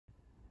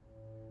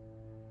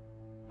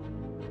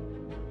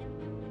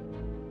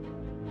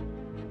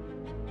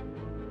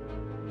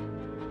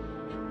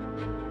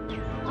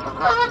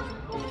He's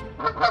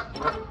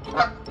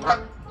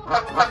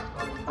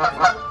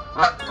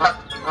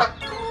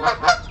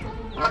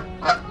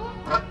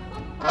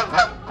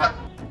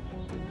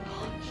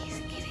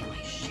eating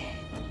my shit.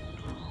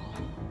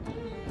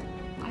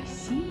 I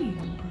see you,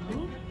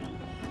 bro.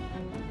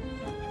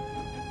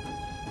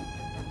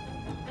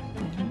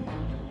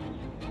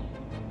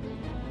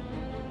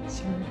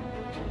 Sir.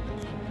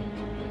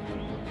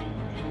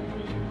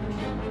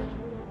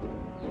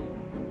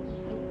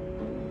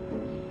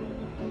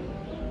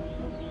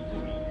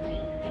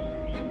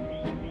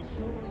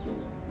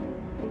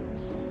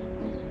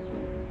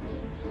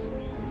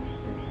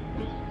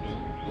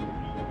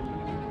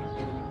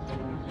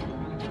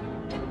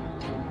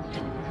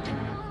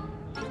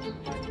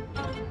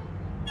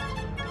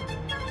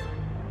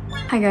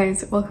 Hi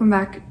guys, welcome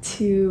back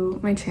to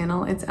my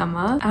channel. It's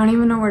Emma. I don't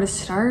even know where to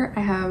start. I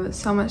have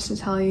so much to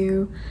tell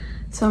you,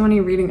 so many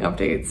reading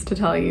updates to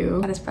tell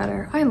you. That is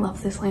better. I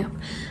love this lamp.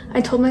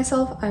 I told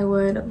myself I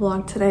would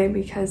vlog today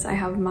because I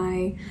have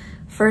my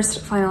first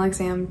final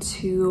exam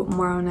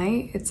tomorrow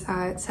night. It's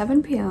at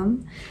 7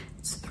 p.m.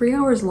 It's 3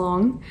 hours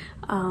long.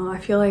 I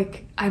feel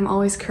like I'm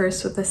always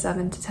cursed with the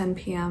 7 to 10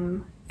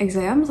 p.m.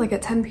 exams. Like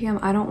at 10 p.m.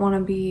 I don't want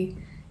to be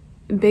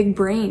big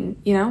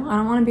brain, you know? I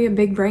don't want to be a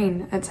big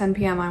brain at 10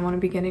 p.m. I want to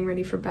be getting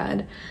ready for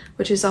bed,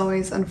 which is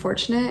always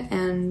unfortunate.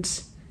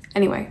 And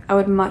anyway, I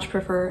would much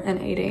prefer an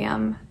 8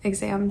 a.m.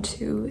 exam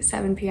to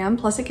 7 p.m.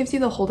 Plus it gives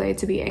you the whole day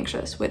to be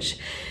anxious, which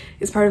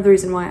is part of the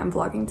reason why I'm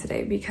vlogging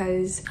today,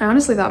 because I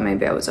honestly thought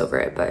maybe I was over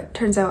it, but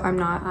turns out I'm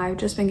not. I've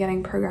just been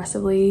getting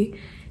progressively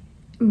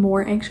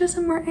more anxious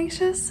and more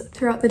anxious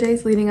throughout the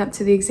days leading up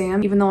to the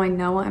exam, even though I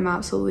know I'm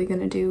absolutely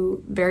going to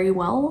do very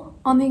well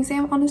on the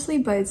exam, honestly,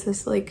 but it's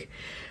this like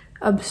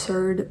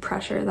absurd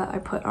pressure that I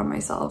put on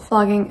myself.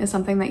 Vlogging is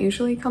something that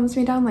usually calms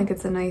me down, like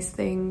it's a nice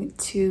thing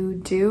to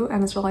do,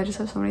 and as well I just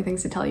have so many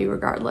things to tell you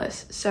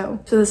regardless. So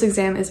this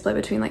exam is split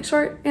between like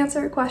short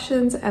answer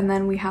questions, and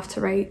then we have to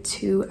write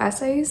 2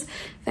 essays.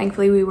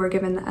 Thankfully we were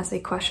given the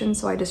essay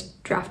questions, so I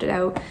just drafted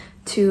out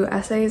 2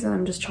 essays, and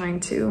I'm just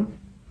trying to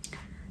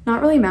not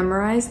really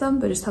memorize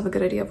them, but just have a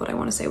good idea of what I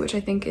want to say, which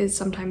I think is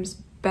sometimes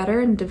better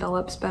and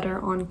develops better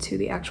onto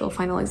the actual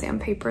final exam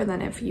paper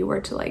than if you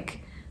were to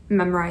like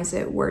memorize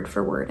it word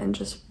for word and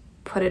just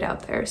put it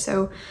out there.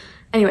 So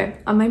anyway,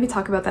 I'll maybe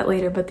talk about that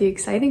later, but the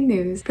exciting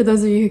news, for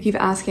those of you who keep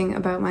asking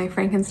about my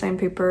Frankenstein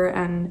paper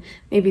and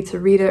maybe to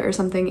read it or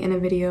something in a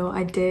video,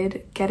 I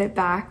did get it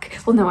back.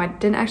 Well, no, I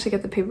didn't actually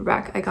get the paper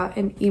back. I got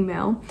an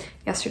email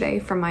yesterday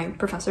from my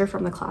professor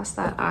from the class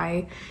that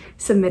I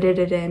submitted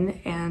it in,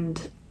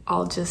 and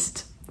I'll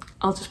just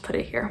put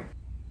it here.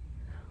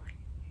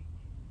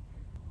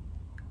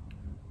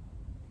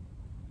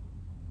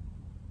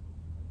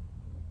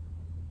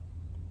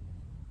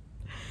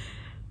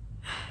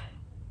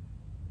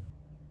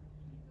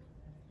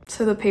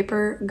 So the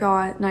paper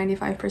got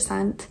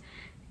 95%,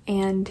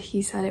 and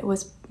he said it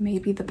was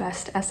maybe the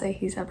best essay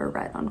he's ever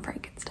read on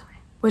Frankenstein,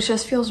 which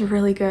just feels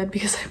really good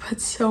because I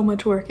put so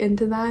much work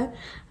into that.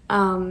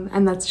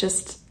 And that's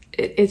just,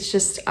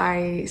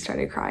 I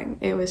started crying.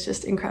 It was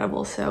just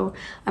incredible. So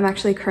I'm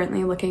actually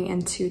currently looking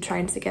into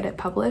trying to get it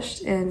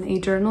published in a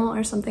journal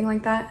or something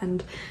like that.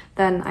 And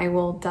then I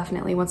will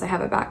definitely, once I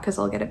have it back, because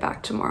I'll get it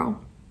back tomorrow,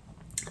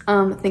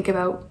 think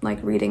about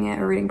like reading it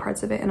or reading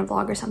parts of it in a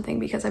vlog or something,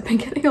 because I've been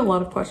getting a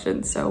lot of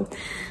questions. So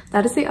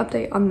that is the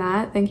update on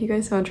that. Thank you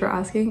guys so much for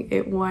asking.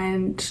 It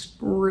went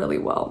really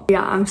well.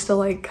 Yeah, I'm still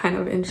like kind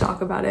of in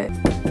shock about it.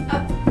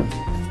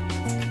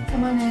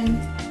 Come on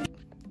in.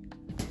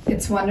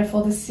 It's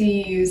wonderful to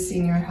see you,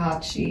 Senior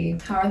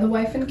Hachi. How are the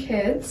wife and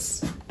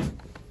kids?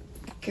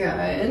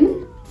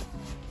 Good.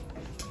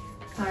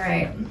 All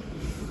right.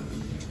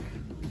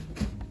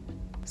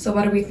 So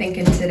what are we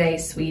thinking today,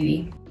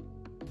 sweetie?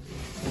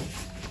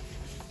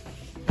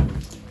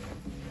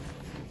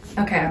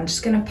 Okay, I'm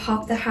just gonna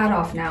pop the hat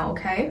off now,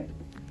 okay?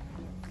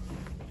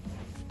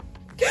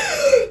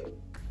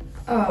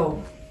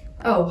 Oh,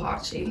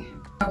 Hachi.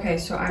 Okay,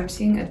 so I'm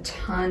seeing a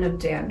ton of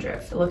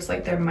dandruff. It looks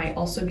like there might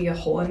also be a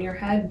hole in your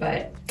head,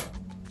 but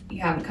you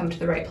haven't come to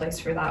the right place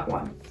for that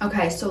one.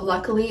 Okay, so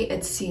luckily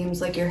it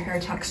seems like your hair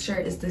texture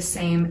is the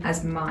same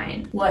as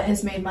mine. What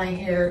has made my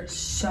hair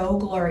so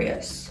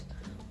glorious?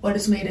 What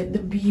has made it the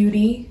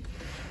beauty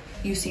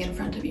you see in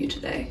front of you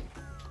today?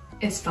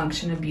 Is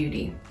function of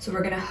beauty. So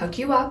we're gonna hook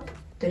you up.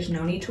 There's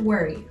no need to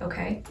worry,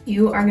 okay?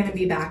 You are gonna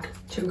be back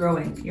to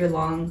growing your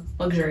long,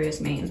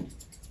 luxurious mane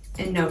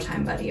in no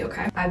time, buddy,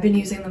 okay? I've been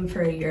using them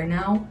for a year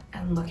now,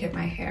 and look at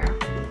my hair.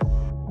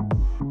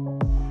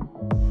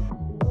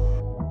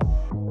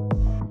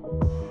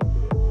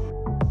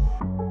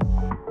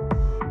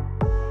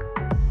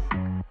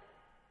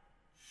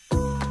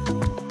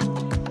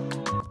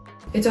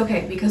 It's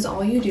okay, because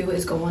all you do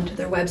is go onto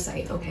their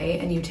website, okay,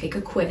 and you take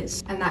a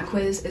quiz, and that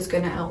quiz is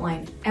gonna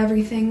outline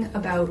everything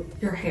about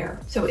your hair.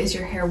 So is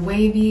your hair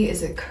wavy?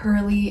 Is it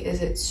curly?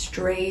 Is it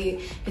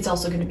straight? It's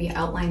also gonna be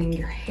outlining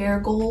your hair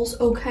goals,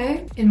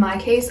 okay? In my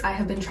case, I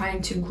have been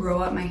trying to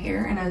grow out my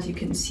hair, and as you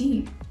can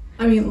see,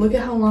 I mean, look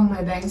at how long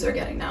my bangs are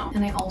getting now.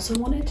 And I also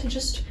wanted to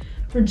just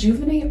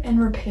rejuvenate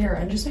and repair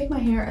and just make my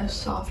hair as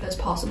soft as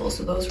possible.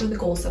 So those were the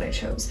goals that I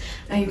chose.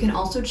 Now you can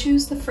also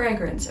choose the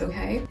fragrance,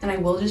 okay? And I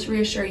will just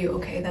reassure you,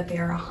 okay, that they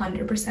are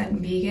 100%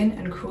 vegan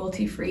and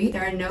cruelty free.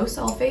 There are no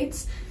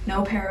sulfates,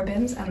 no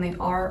parabens, and they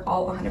are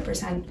all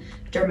 100%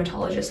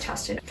 dermatologist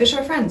tested. Fish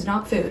are friends,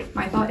 not food.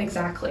 My thought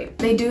exactly.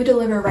 They do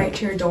deliver right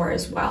to your door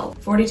as well.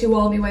 42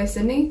 Wallaby Way,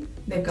 Sydney,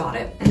 they've got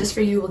it. And just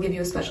for you, we'll give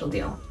you a special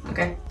deal,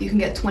 okay? You can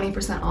get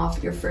 20%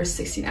 off your first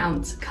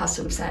 16-ounce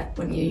custom set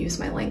when you use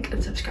my link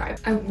and subscribe.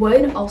 I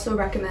would also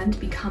recommend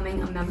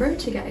becoming a member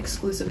to get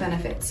exclusive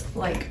benefits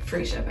like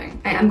free shipping.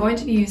 I am going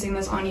to be using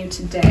this on you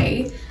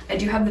today. I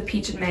do have the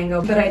peach and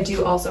mango, but I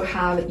do also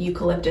have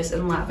eucalyptus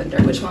and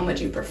lavender. Which one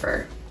would you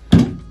prefer?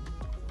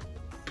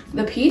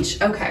 The peach?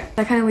 Okay.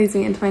 That kind of leads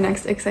me into my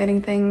next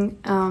exciting thing.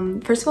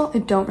 First of all, I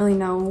don't really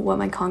know what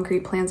my concrete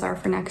plans are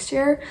for next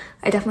year.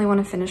 I definitely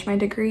want to finish my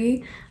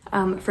degree.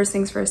 First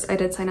things first, I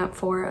did sign up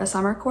for a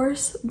summer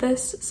course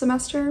this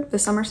semester, the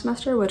summer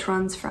semester, which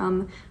runs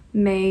from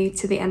May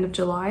to the end of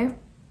July.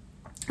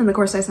 And the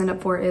course I signed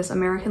up for is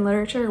American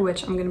literature,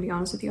 which I'm going to be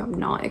honest with you, I'm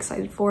not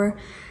excited for.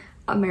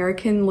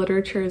 American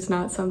literature is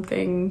not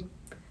something,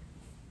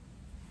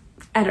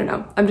 I don't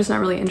know, I'm just not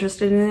really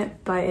interested in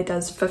it, but it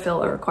does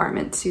fulfill a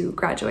requirement to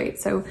graduate.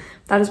 So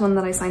that is one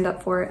that I signed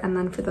up for. And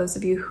then for those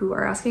of you who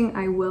are asking,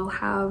 I will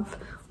have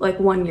like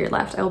 1 year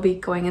left. I'll be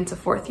going into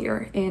 4th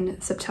year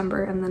in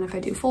September. And then if I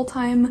do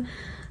full-time,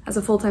 as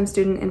a full-time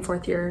student in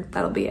 4th year,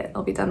 that'll be it.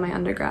 I'll be done my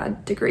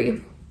undergrad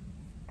degree.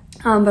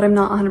 But I'm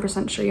not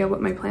 100% sure yet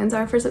what my plans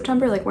are for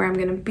September, like where I'm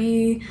gonna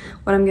be,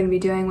 what I'm gonna be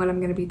doing, what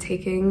I'm gonna be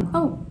taking.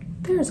 Oh,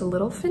 there's a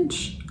little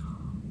finch.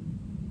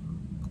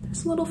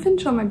 There's a little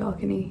finch on my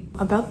balcony.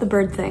 About the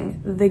bird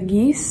thing, the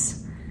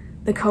geese,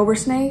 the cobra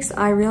snakes,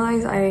 I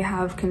realize I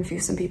have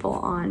confused some people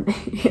on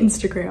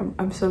Instagram.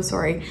 I'm so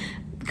sorry.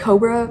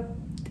 Cobra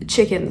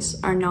chickens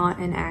are not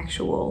an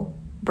actual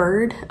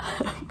bird.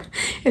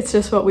 It's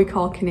just what we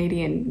call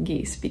Canadian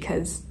geese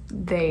because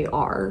they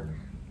are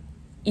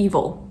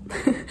evil.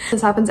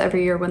 This happens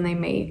every year when they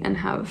mate and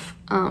have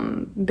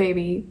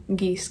baby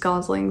geese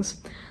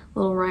goslings,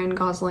 little Ryan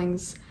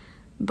goslings,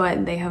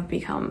 but they have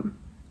become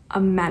a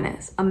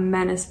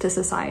menace to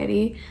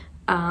society.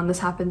 This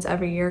happens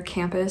every year.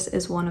 Campus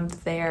is one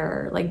of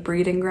their like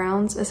breeding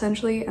grounds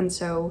essentially, and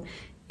so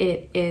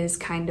it is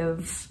kind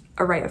of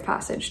a rite of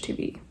passage to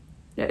be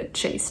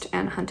chased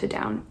and hunted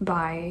down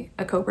by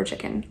a cobra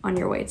chicken on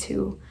your way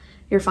to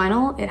your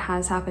final. It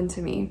has happened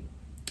to me,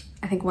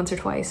 I think once or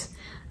twice,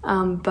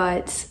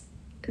 but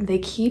they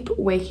keep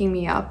waking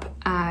me up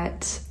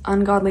at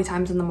ungodly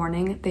times in the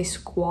morning. They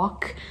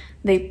squawk,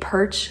 they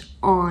perch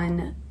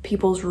on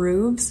people's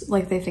roofs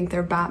like they think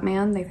they're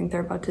Batman, they think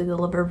they're about to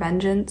deliver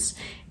vengeance.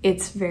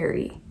 It's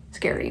very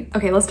scary.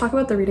 Okay, let's talk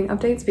about the reading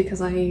updates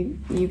because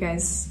you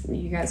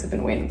guys have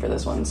been waiting for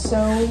this one. So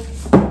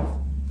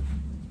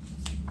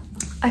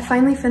I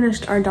finally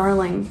finished our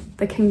darling,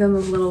 The Kingdom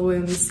of Little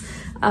Wounds.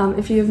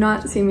 If you have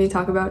not seen me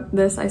talk about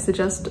this, I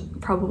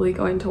suggest probably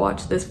going to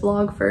watch this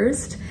vlog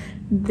first.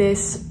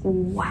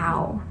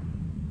 Wow.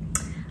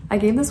 I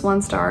gave this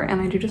 1 star,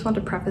 and I do just want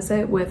to preface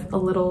it with a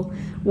little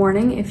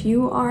warning. If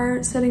you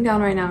are sitting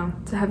down right now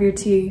to have your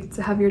tea,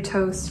 to have your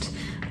toast,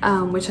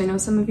 which I know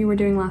some of you were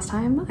doing last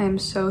time, I am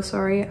so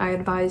sorry. I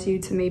advise you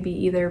to maybe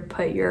either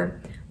put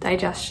your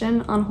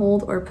digestion on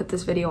hold or put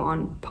this video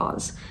on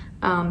pause,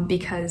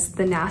 because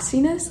the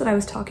nastiness that I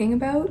was talking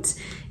about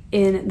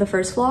in the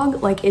first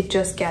vlog, like it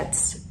just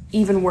gets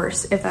even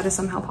worse if that is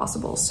somehow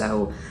possible.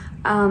 So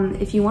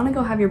if you want to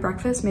go have your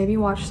breakfast, maybe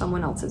watch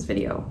someone else's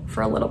video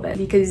for a little bit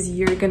because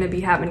you're gonna be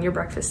having your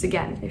breakfast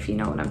again, if you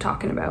know what I'm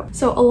talking about.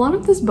 So a lot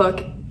of this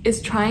book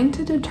is trying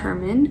to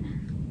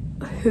determine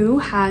who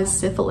has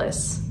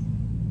syphilis.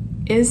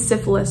 Is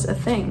syphilis a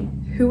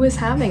thing? Who is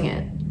having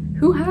it?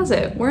 Who has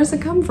it? Where does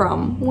it come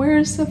from? Where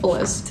is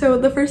syphilis? So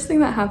the first thing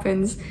that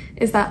happens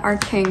is that our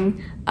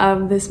king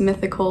of this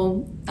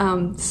mythical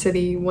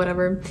city,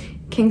 whatever,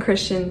 King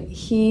Christian,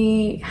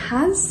 he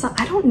has,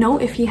 I don't know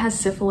if he has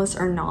syphilis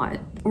or not.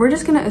 We're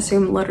just gonna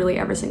assume literally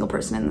every single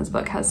person in this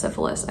book has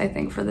syphilis, I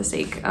think, for the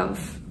sake of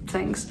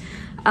things.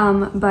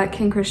 But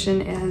King Christian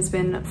has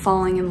been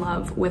falling in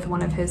love with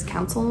one of his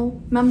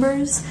council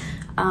members,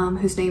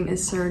 whose name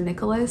is Sir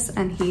Nicholas,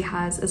 and he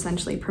has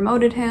essentially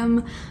promoted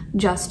him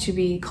just to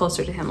be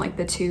closer to him. Like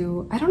the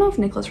two, I don't know if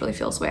Nicholas really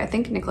feels this way. I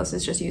think Nicholas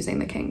is just using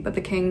the king, but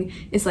the king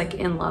is like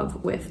in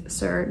love with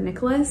Sir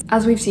Nicholas.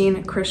 As we've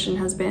seen, Christian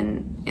has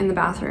been in the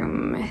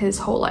bathroom his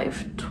whole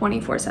life,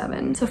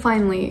 24/7. So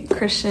finally,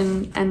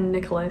 Christian and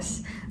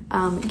Nicholas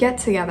get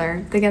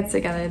together, they get to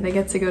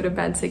go to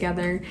bed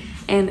together,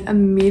 and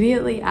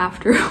immediately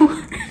afterwards,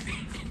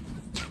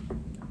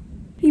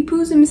 he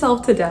poos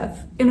himself to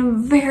death in a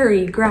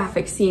very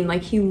graphic scene.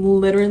 Like he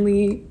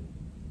literally,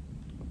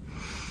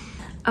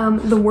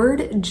 the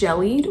word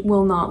jellied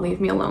will not leave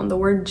me alone. The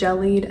word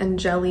jellied and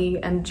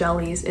jelly and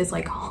jellies is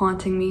like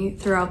haunting me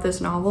throughout this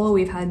novel.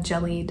 We've had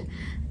jellied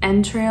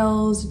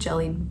entrails,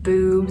 jellied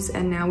boobs,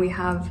 and now we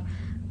have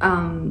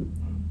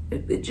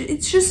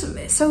it's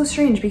just so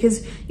strange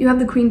because you have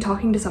the queen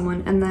talking to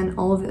someone and then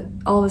all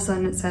of a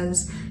sudden it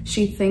says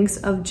she thinks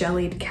of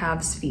jellied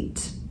calves'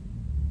 feet.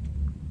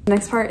 The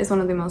next part is one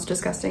of the most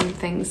disgusting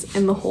things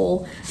in the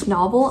whole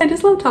novel. I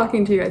just love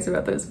talking to you guys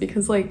about this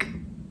because like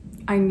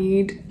I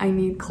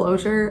need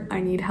closure,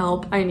 I need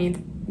help, I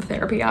need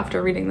therapy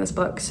after reading this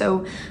book.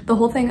 So the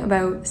whole thing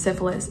about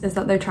syphilis is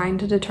that they're trying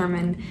to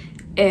determine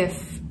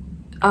if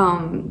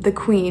the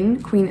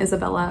Queen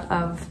Isabella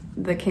of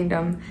the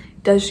kingdom,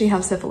 does she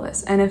have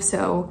syphilis? And if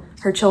so,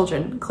 her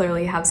children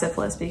clearly have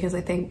syphilis, because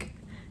I think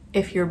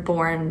if you're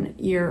born,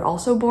 you're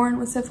also born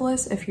with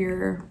syphilis if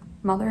your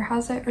mother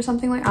has it or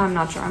something like that. I'm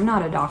not sure, I'm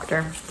not a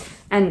doctor.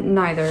 And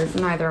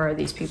neither are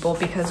these people,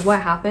 because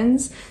what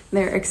happens,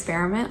 their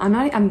experiment,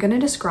 I'm gonna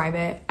describe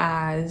it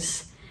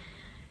as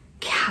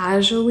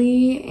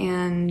casually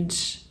and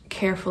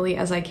carefully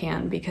as I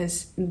can,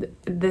 because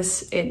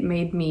it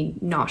made me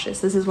nauseous.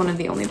 This is one of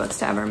the only books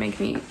to ever make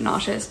me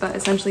nauseous, but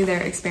essentially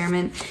their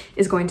experiment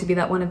is going to be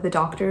that one of the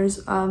doctors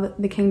of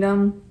the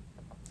kingdom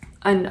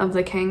and of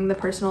the king, the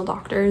personal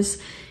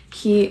doctors,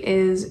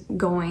 he's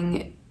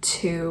going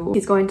to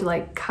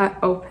like cut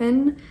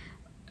open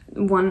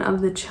one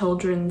of the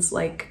children's,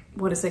 like,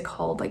 what is it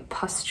called? Like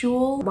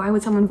pustule? Why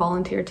would someone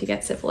volunteer to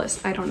get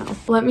syphilis? I don't know.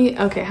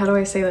 Okay, how do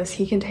I say this?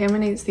 He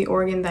contaminates the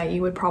organ that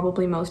you would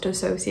probably most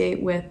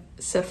associate with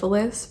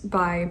syphilis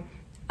by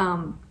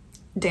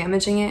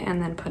damaging it and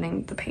then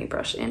putting the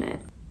paintbrush in it.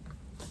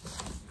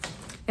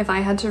 If I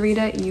had to read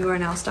it, you are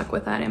now stuck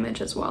with that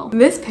image as well.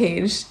 This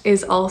page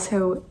is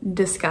also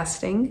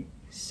disgusting.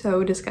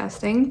 So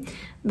disgusting.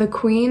 The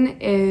queen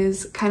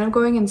is kind of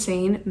going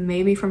insane,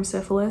 maybe from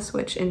syphilis,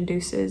 which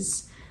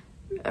induces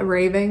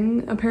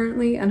raving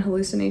apparently and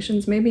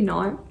hallucinations, maybe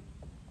not.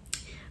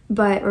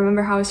 But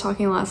remember how I was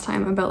talking last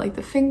time about like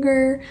the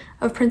finger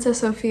of Princess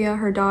Sophia,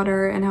 her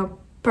daughter, and how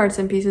parts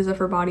and pieces of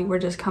her body were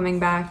just coming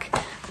back.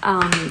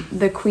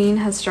 The queen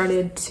has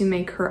started to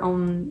make her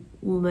own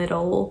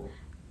little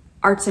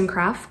arts and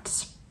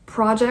crafts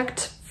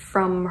project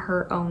from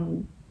her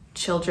own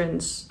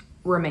children's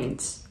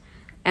remains.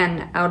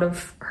 And out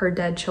of her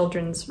dead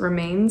children's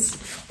remains,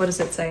 what does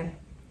it say?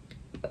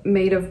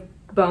 Made of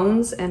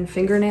bones and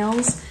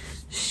fingernails,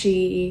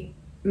 she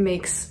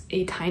makes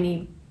a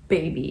tiny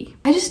baby.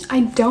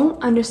 I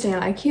don't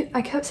understand.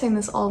 I kept saying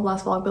this all of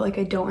last vlog, but like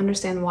I don't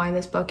understand why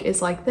this book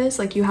is like this.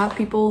 Like you have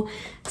people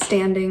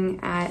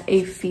standing at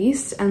a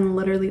feast and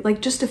literally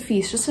like just a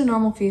feast, just a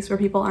normal feast where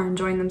people are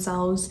enjoying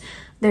themselves,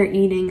 they're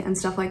eating and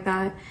stuff like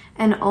that.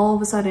 And all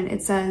of a sudden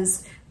it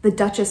says, the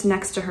duchess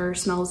next to her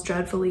smells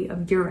dreadfully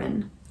of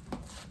urine.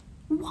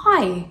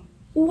 Why?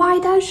 Why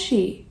does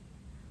she?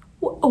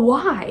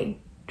 Why?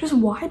 Just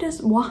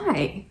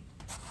why?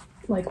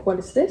 Like, what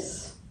is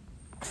this?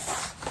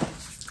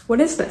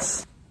 What is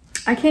this?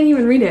 I can't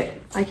even read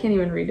it. I can't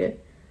even read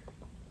it.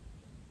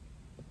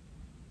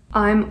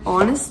 I'm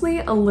honestly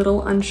a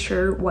little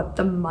unsure what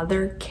the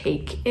mother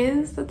cake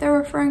is that they're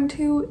referring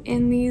to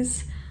in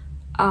these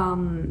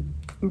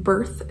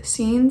birth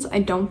scenes. I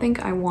don't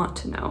think I want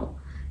to know.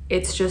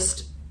 It's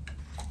just,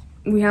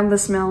 we have the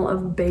smell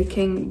of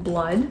baking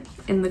blood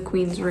in the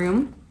queen's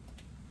room.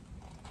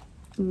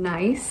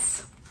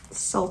 Nice,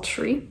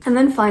 sultry. And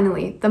then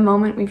finally, the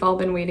moment we've all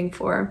been waiting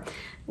for,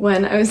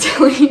 when I was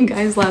telling you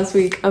guys last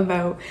week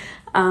about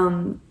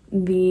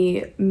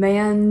the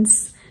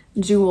man's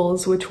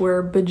jewels, which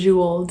were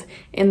bejeweled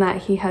in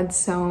that he had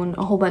sewn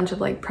a whole bunch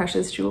of like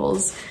precious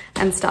jewels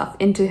and stuff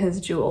into his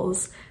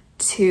jewels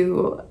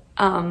to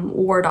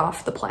ward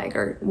off the plague,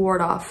 or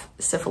ward off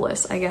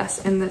syphilis, I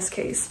guess, in this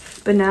case.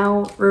 But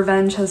now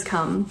revenge has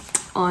come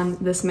on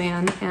this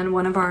man, and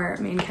one of our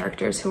main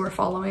characters who we're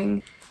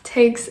following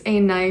takes a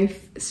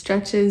knife,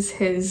 stretches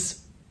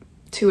his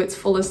to its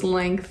fullest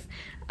length,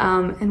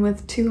 and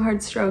with 2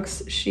 hard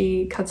strokes,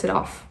 she cuts it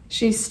off.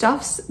 She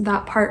stuffs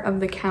that part of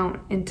the count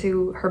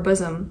into her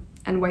bosom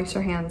and wipes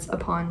her hands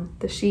upon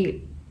the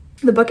sheet.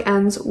 The book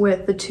ends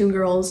with the 2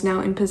 girls now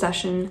in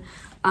possession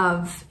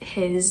of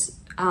his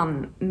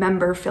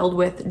member filled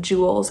with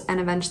jewels,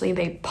 and eventually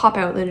they pop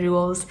out the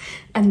jewels,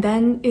 and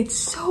then it's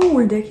so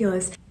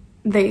ridiculous.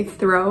 They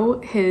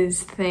throw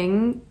his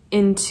thing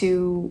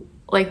into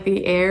like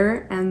the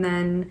air, and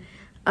then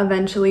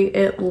eventually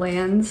it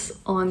lands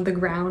on the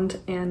ground,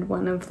 and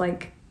one of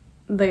like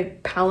the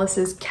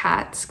palace's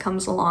cats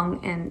comes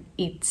along and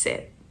eats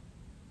it.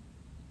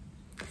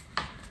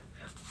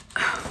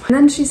 And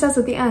then she says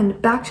at the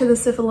end, back to the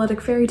syphilitic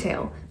fairy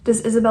tale.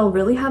 Does Isabel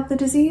really have the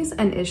disease,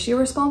 and is she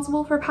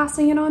responsible for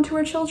passing it on to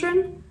her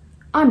children?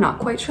 I'm not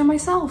quite sure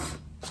myself.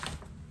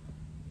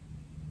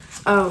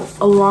 Oh,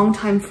 a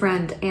longtime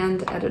friend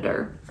and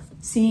editor.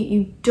 See,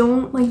 you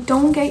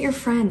don't get your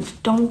friend.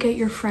 Don't get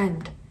your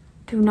friend.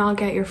 Do not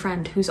get your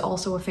friend who's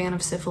also a fan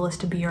of syphilis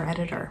to be your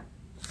editor.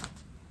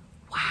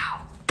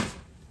 Wow.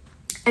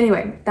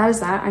 Anyway, that is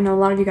that. I know a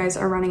lot of you guys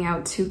are running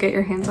out to get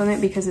your hands on it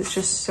because it's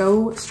just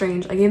so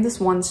strange. I gave this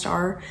 1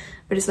 star,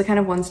 but it's the kind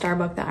of 1-star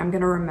book that I'm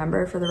gonna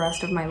remember for the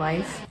rest of my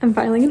life. I'm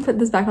finally gonna put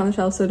this back on the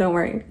shelf, so don't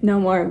worry. No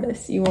more of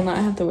this. You will not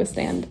have to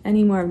withstand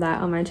any more of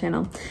that on my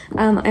channel.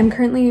 I'm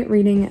currently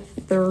reading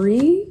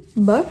 3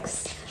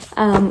 books,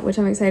 which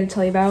I'm excited to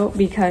tell you about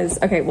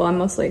because, okay, well, I'm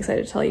mostly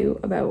excited to tell you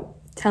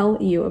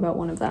about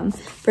one of them.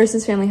 First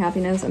is Family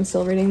Happiness. I'm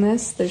still reading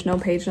this. There's no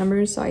page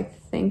numbers, so I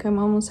think I'm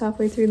almost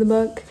halfway through the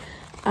book.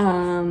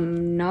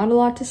 Not a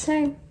lot to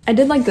say. I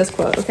did like this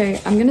quote, okay?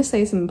 I'm gonna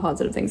say some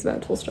positive things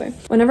about Tolstoy.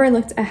 Whenever I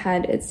looked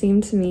ahead, it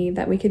seemed to me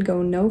that we could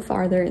go no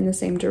farther in the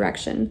same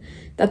direction,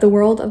 that the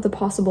world of the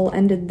possible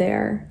ended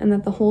there, and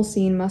that the whole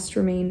scene must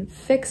remain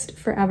fixed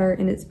forever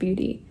in its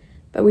beauty.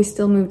 But we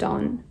still moved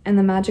on, and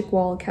the magic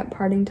wall kept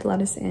parting to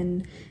let us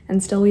in,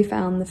 and still we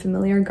found the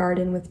familiar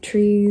garden with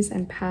trees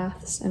and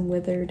paths and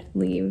withered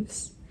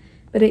leaves.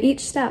 But at each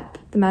step,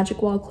 the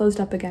magic wall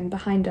closed up again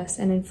behind us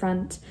and in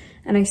front,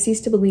 and I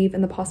ceased to believe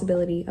in the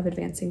possibility of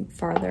advancing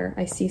farther.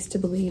 I ceased to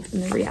believe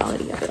in the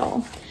reality of it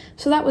all.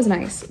 So that was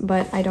nice,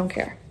 but I don't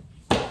care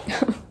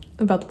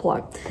about the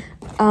plot.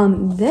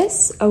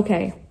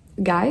 Okay,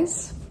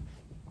 guys,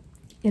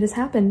 it has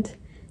happened.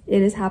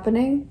 It is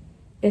happening.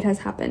 It has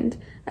happened.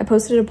 I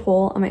posted a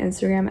poll on my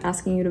Instagram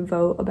asking you to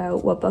vote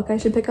about what book I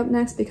should pick up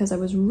next because I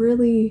was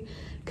really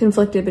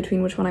conflicted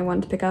between which one I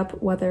wanted to pick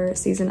up, whether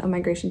Season of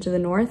Migration to the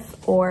North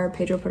or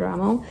Pedro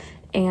Páramo,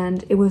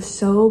 and it was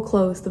so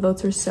close. The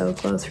votes were so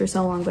close for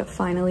so long, but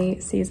finally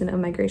Season of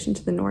Migration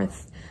to the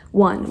North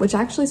won, which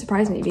actually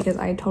surprised me because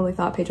I totally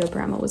thought Pedro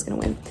Páramo was gonna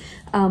win.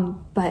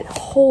 But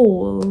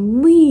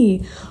holy,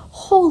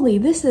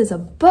 this is a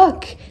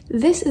book.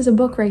 This is a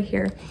book right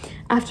here.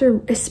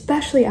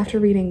 Especially after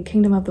reading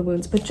Kingdom of the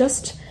Wounds, but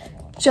just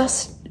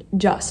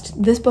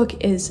this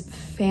book is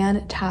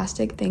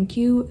fantastic. Thank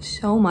you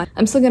so much.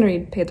 I'm still gonna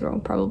read Pedro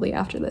probably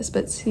after this,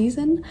 but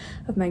Season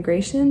of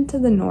Migration to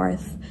the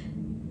North,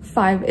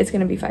 it's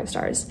gonna be 5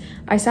 stars.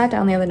 I sat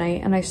down the other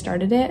night and I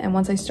started it, and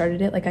once I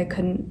started it, like, I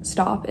couldn't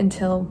stop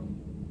until,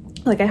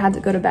 like, I had to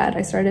go to bed.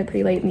 I started it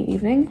pretty late in the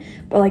evening,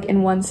 but like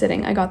in one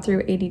sitting I got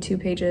through 82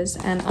 pages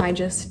and I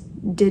just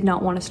did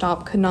not want to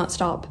stop, could not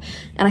stop,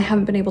 and I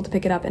haven't been able to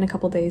pick it up in a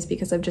couple days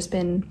because I've just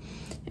been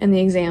in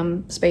the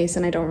exam space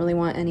and I don't really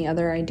want any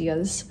other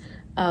ideas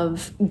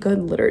of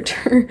good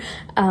literature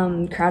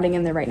crowding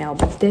in there right now.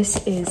 But this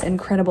is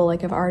incredible.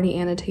 Like, I've already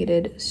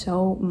annotated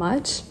so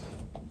much.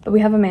 But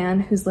we have a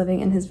man who's living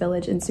in his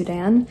village in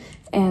Sudan,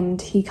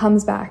 and he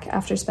comes back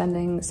after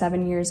spending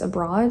 7 years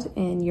abroad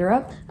in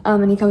Europe.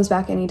 And he comes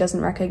back and he doesn't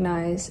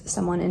recognize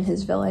someone in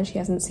his village. He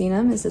hasn't seen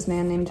him. It's this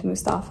man named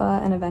Mustafa,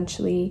 and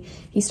eventually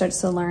he starts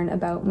to learn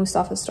about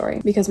Mustafa's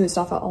story because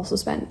Mustafa also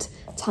spent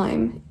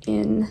time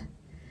in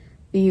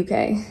the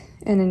UK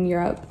and in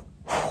Europe.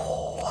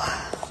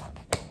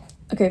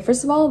 Okay,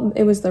 first of all,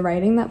 it was the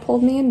writing that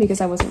pulled me in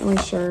because I wasn't really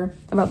sure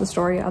about the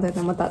story other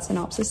than what that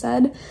synopsis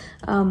said.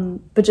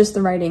 But just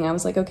the writing, I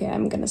was like, okay,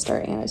 I'm gonna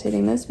start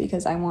annotating this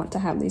because I want to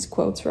have these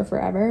quotes for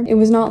forever. It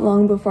was not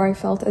long before I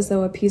felt as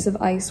though a piece of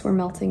ice were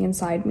melting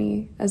inside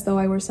me, as though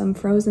I were some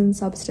frozen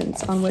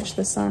substance on which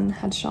the sun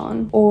had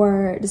shone.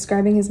 Or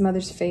describing his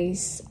mother's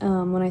face,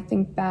 when I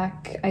think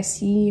back, I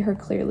see her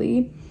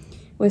clearly,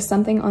 with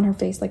something on her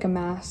face like a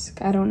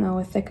mask. I don't know,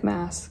 a thick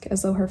mask,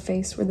 as though her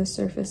face were the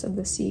surface of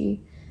the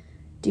sea.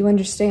 Do you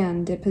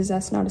understand? It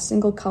possessed not a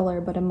single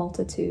color, but a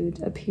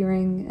multitude,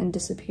 appearing and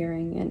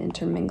disappearing and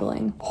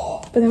intermingling.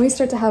 But then we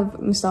start to have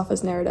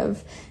Mustafa's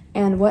narrative,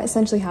 and what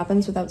essentially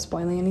happens, without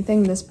spoiling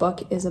anything, this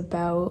book is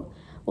about,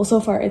 well, so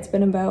far it's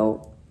been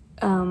about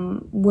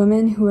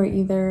women who are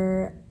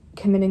either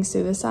committing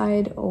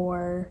suicide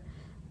or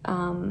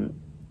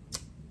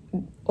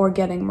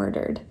getting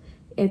murdered.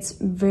 It's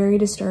very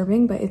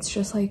disturbing, but it's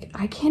just like,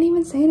 I can't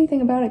even say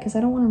anything about it because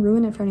I don't want to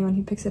ruin it for anyone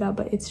who picks it up,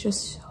 but it's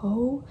just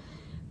so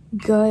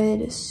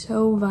good,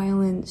 so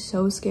violent,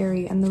 so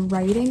scary. And the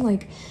writing,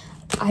 like,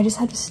 I just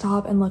had to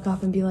stop and look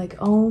up and be like,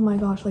 oh my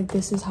gosh, like,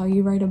 this is how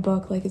you write a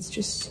book. Like, it's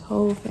just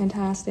so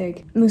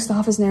fantastic.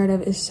 Mustafa's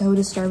narrative is so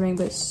disturbing,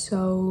 but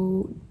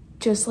so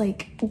just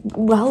like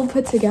well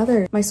put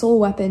together. My sole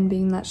weapon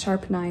being that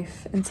sharp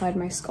knife inside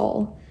my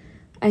skull.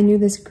 I knew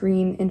this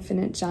green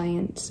infinite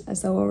giant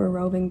as though it were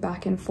roving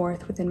back and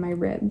forth within my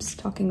ribs,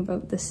 talking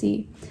about the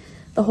sea.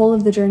 The whole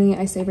of the journey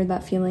I savored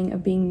that feeling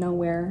of being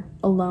nowhere,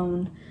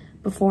 alone,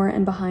 before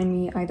and behind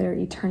me, either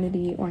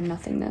eternity or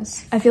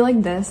nothingness. I feel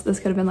like this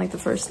could have been like the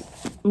first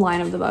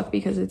line of the book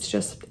because it's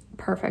just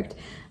perfect.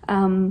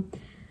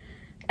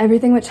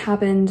 Everything which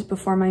happened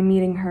before my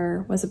meeting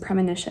her was a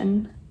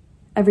premonition.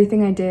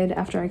 Everything I did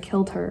after I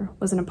killed her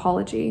was an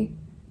apology,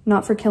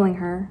 not for killing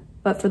her,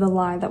 but for the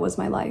lie that was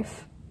my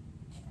life.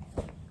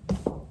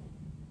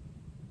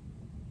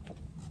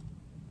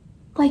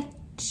 Like,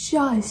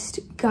 just,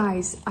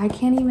 guys, I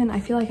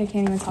feel like I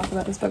can't even talk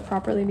about this book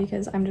properly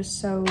because I'm just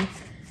so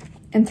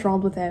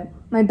enthralled with it.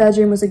 My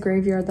bedroom was a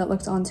graveyard that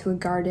looked onto a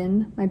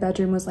garden. My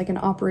bedroom was like an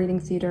operating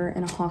theater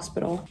in a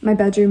hospital. My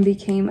bedroom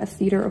became a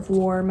theater of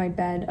war, my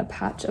bed a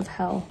patch of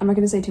hell. I'm not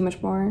gonna say too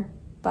much more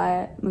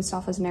but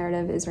Mustafa's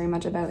narrative is very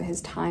much about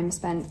his time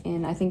spent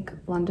in, I think,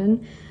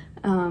 London,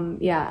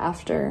 yeah,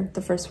 after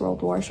the First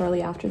World War,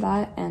 shortly after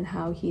that, and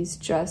how he's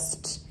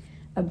just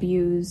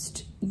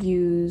abused,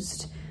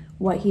 used.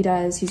 What he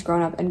does, he's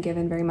grown up and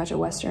given very much a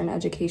Western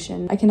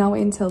education. I cannot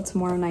wait until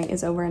tomorrow night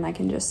is over and I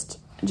can just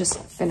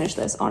finish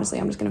this. Honestly,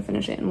 I'm just gonna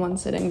finish it in one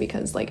sitting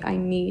because like I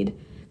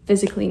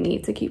physically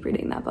need to keep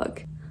reading that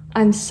book.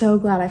 I'm so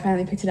glad I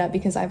finally picked it up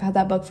because I've had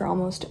that book for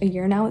almost a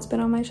year now. It's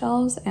been on my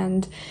shelves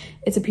and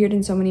it's appeared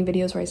in so many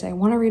videos where I say, I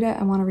wanna read it,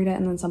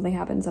 and then something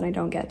happens and I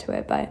don't get to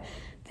it, but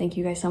thank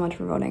you guys so much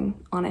for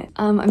voting on it.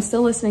 I'm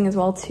still listening as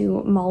well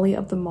to Molly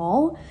of the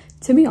Mall.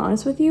 To be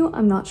honest with you,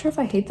 I'm not sure if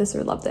I hate this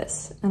or love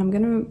this, and I'm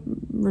gonna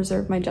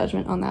reserve my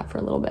judgment on that for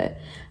a little bit.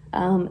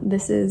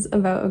 This is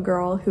about a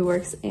girl who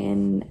works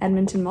in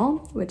Edmonton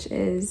Mall, which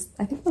is,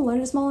 I think, the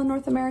largest mall in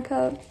North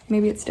America.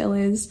 Maybe it still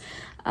is.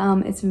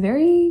 It's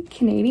very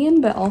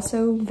Canadian, but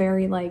also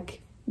very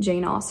like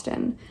Jane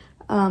Austen.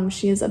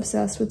 She is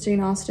obsessed with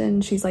Jane Austen.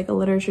 She's like a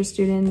literature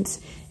student.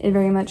 It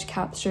very much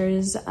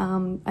captures,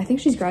 I think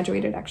she's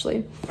graduated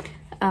actually.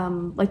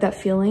 Like that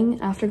feeling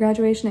after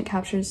graduation, it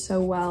captures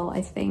so well.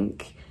 I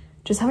think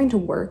just having to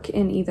work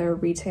in either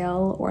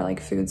retail or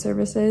like food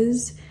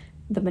services,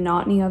 the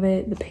monotony of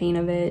it, the pain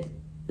of it,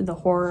 the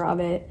horror of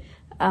it,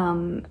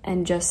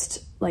 and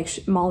just like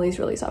Molly's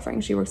really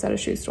suffering. She works at a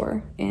shoe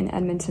store in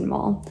Edmonton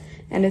Mall,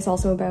 and it's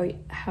also about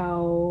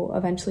how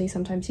eventually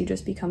sometimes you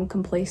just become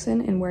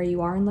complacent in where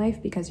you are in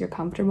life because you're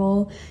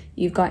comfortable,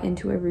 you've got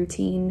into a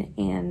routine,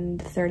 and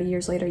 30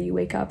 years later you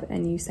wake up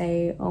and you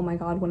say, oh my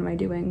god, what am I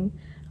doing?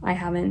 I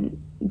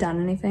haven't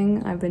done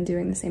anything. I've been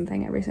doing the same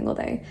thing every single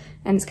day.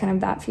 And it's kind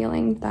of that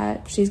feeling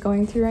that she's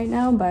going through right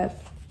now.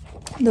 But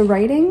the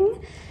writing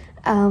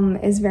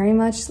is very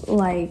much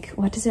like,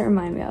 what does it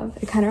remind me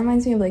of? It kind of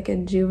reminds me of like a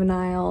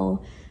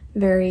juvenile,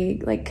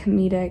 very like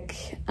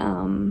comedic,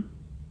 kind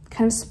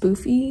of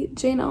spoofy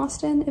Jane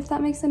Austen, if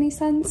that makes any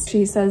sense.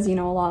 She says, you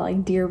know, a lot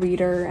like Dear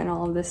Reader and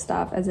all of this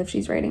stuff as if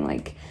she's writing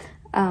like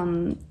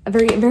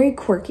very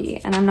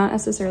quirky. And I'm not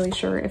necessarily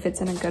sure if it's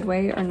in a good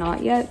way or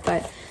not yet,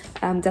 but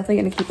I'm definitely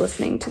gonna keep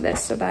listening to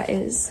this. So that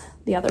is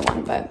the other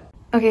one. But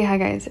okay, hi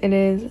guys, it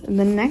is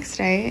the next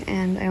day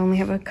and I only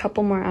have a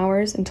couple more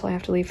hours until I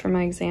have to leave for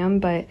my exam,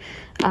 but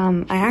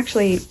I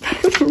actually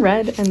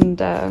read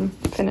and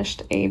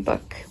finished a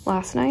book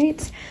last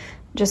night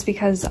just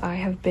because I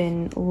have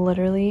been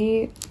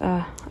literally,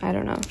 I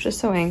don't know, just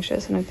so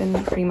anxious, and I've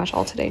been pretty much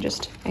all today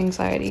just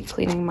anxiety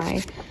cleaning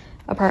my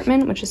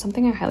apartment, which is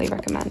something I highly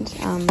recommend.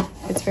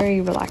 It's very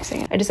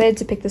relaxing. I decided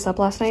to pick this up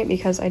last night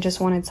because I just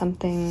wanted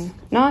something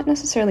not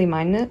necessarily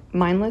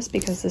mindless,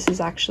 because this is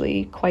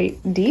actually quite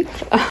deep.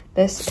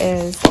 This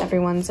is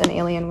Everyone's an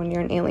Alien When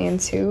You're an Alien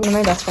Too. One of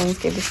my best friends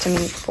gave this to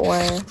me for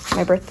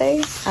my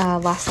birthday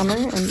last summer,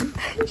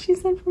 and she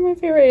said for my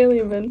favorite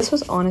alien bin. This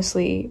was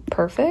honestly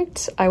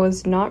perfect. I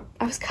was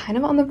kind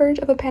of on the verge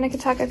of a panic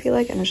attack, I feel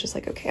like, and I was just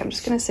like, okay, I'm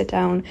just gonna sit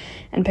down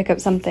and pick up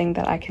something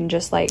that I can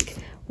just like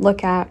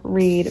look at,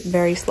 read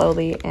very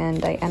slowly,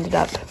 and I ended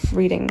up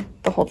reading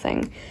the whole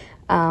thing.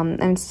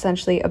 And it's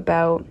essentially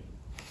about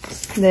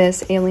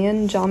this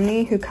alien,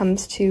 Jomny, who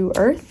comes to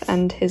Earth,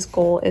 and his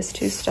goal is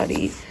to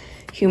study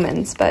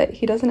humans, but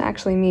he doesn't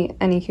actually meet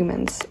any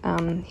humans.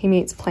 He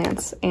meets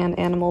plants and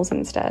animals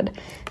instead,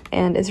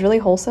 and it's really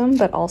wholesome,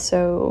 but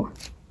also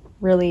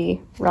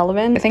really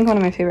relevant. I think one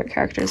of my favorite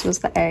characters was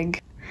the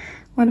egg.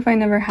 What if I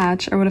never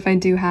hatch, or what if I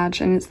do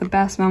hatch and it's the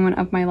best moment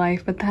of my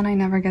life, but then I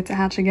never get to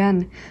hatch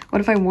again?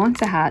 What if I want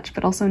to hatch,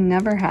 but also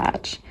never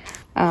hatch?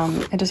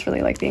 I just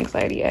really like the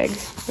anxiety egg,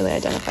 really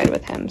identified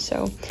with him.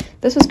 So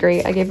this was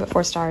great. I gave it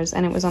 4 stars,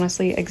 and it was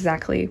honestly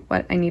exactly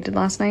what I needed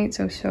last night.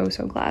 So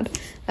glad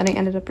that I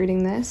ended up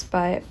reading this.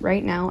 But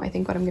right now, I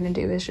think what I'm gonna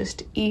do is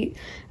just eat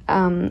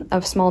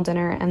a small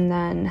dinner and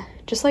then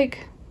just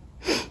like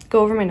go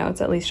over my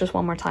notes at least just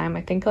one more time.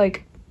 I think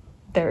like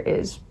there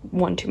is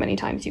one too many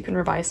times you can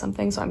revise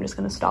something, so I'm just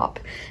gonna stop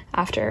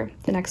after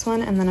the next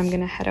one, and then I'm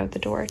gonna head out the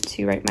door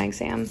to write my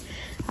exam,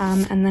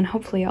 and then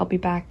hopefully I'll be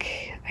back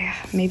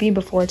maybe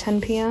before 10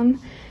 p.m.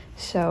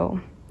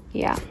 So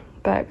yeah,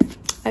 but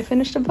I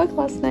finished a book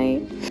last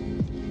night.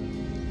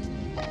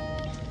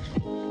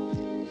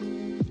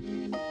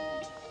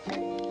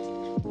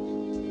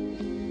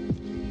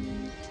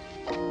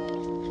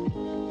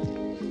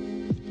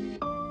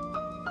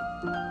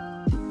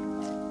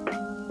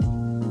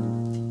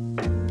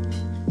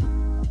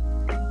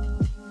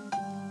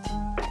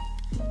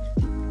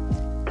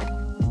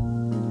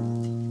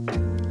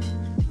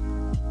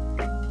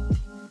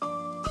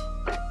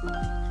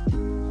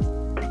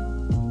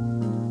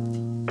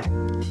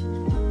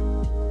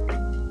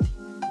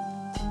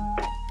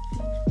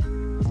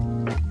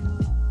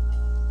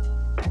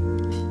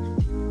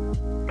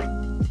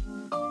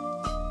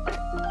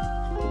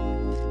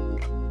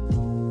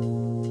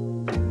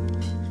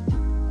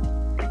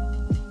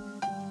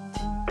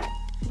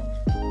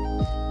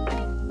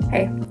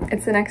 Hey,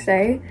 it's the next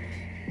day,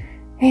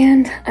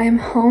 And I'm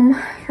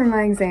home from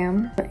my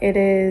exam. It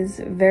is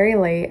very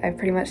late. I've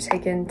pretty much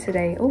taken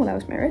today, oh, that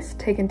was my wrist,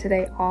 taken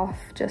today off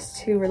just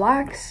to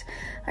relax.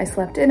 I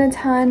slept in a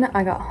ton.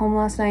 I got home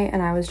last night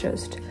and I was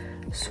just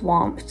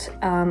swamped.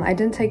 I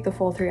didn't take the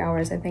full 3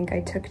 hours. I think I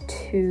took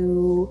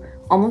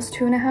almost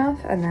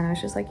 2.5, and then I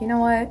was just like, you know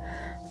what?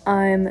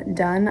 I'm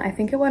done. I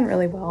think it went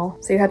really well.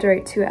 So you had to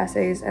write 2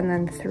 essays and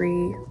then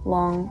 3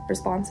 long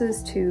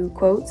responses to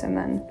quotes, and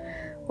then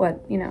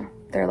what, you know,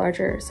 their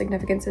larger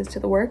significances to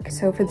the work.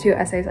 So for the 2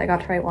 essays, I got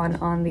to write one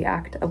on the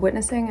act of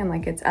witnessing and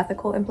like its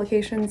ethical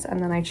implications,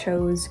 and then I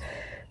chose,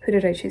 who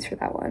did I choose for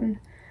that one?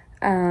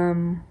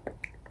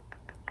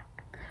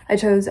 I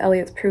chose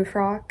Eliot's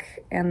Prufrock,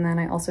 and then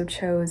I also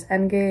chose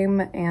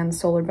Endgame and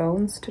Solar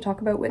Bones to talk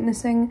about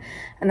witnessing.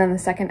 And then the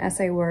second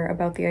essay were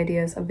about the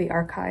ideas of the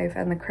archive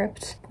and the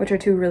crypt, which are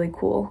 2 really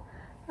cool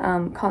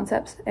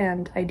concepts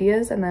and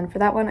ideas. And then for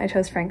that one, I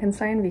chose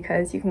Frankenstein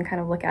because you can kind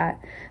of look at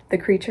the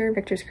creature,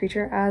 Victor's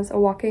creature, as a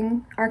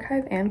walking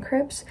archive and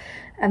crypt.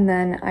 And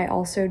then I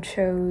also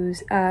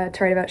chose to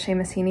write about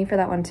Seamus Heaney for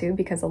that one too,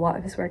 because a lot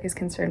of his work is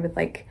concerned with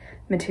like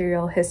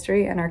material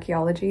history and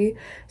archaeology.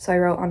 So I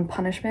wrote on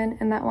punishment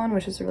in that one,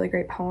 which is a really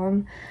great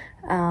poem.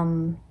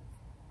 And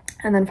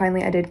then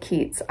finally I did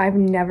Keats. I've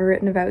never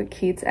written about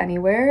Keats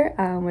anywhere,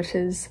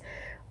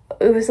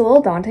 it was a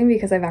little daunting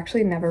because I've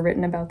actually never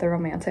written about the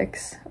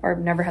Romantics, or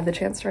never had the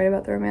chance to write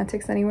about the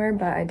Romantics anywhere,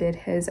 but I did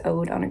his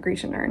ode on a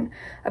Grecian urn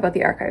about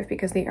the archive,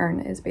 because the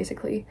urn is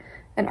basically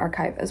an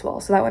archive as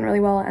well. So that went really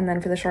well. And then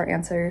for the short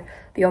answer,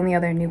 the only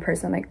other new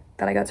person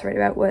that I got to write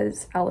about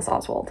was Alice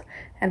Oswald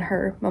and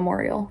her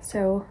memorial.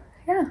 So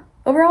yeah,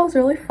 overall it was a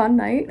really fun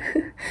night.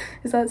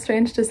 Is that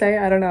strange to say?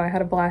 I don't know. I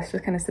had a blast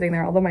just kind of sitting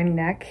there, although my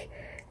neck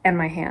and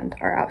my hand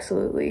are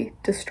absolutely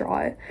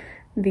distraught.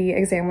 The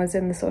exam was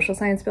in the social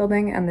science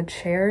building, and the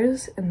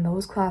chairs in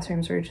those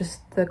classrooms were just,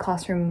 the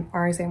classroom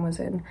our exam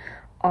was in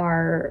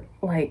are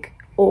like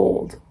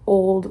old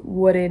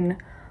wooden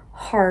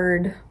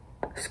hard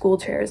school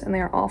chairs, and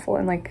they are awful.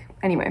 And like,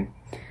 anyway,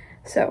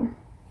 so,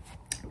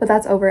 but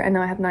that's over, and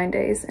now I have 9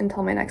 days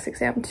until my next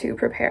exam to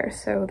prepare,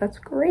 so that's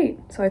great.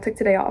 So I took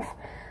today off.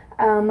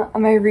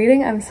 My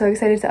reading, I'm so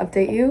excited to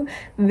update you.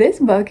 This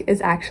book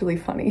is actually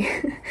funny.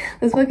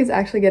 This book is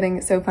actually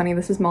getting so funny.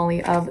 This is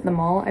Molly of the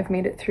Mall. I've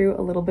made it through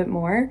a little bit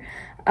more,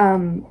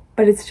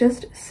 but it's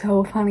just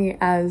so funny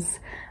as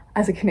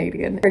a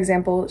Canadian. For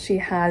example, she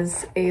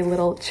has a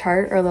little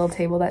chart or a little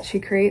table that she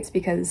creates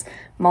because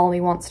Molly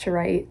wants to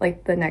write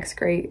like the next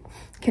great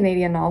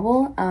Canadian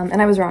novel.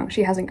 And I was wrong.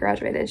 She hasn't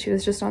graduated. She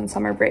was just on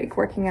summer break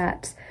working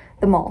at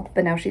the Mall,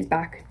 but now she's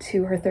back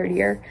to her 3rd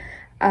year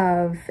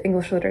of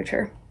English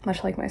literature,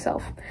 much like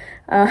myself.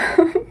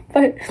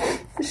 But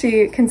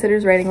she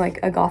considers writing like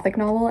a Gothic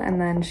novel,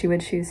 and then she would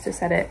choose to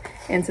set it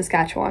in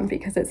Saskatchewan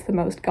because it's the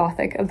most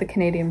Gothic of the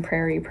Canadian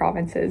prairie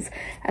provinces.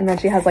 And then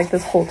she has like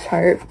this whole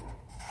chart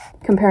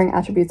comparing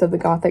attributes of the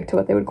Gothic to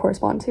what they would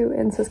correspond to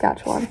in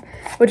Saskatchewan,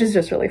 which is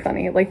just really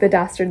funny. Like the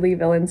dastardly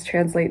villains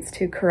translates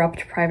to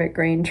corrupt private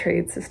grain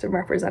trade system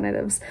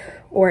representatives,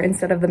 or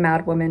instead of the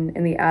mad woman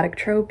in the attic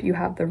trope, you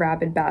have the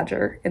rabid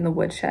badger in the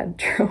woodshed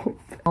trope.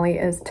 Molly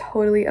is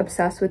totally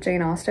obsessed with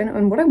Jane Austen,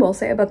 and what I will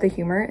say about the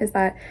humor is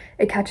that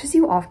it catches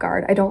you off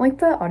guard. I don't like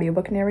the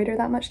audiobook narrator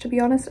that much, to be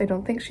honest. I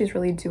don't think she's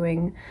really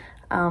doing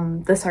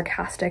the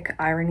sarcastic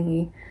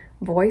irony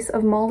voice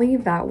of Molly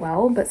that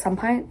well, but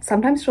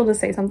sometimes she'll just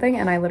say something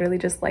and I literally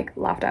just like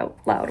laughed out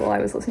loud while I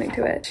was listening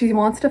to it. She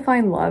wants to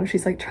find love.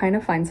 She's like trying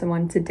to find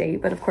someone to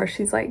date, but of course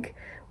she's like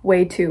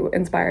way too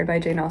inspired by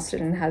Jane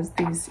Austen and has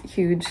these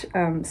huge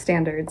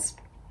standards.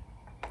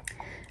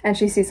 And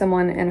she sees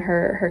someone in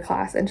her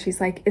class and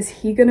she's like, is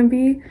he gonna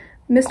be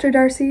Mr.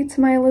 Darcy to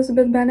my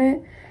Elizabeth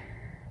Bennet?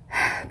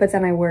 But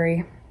then I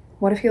worry,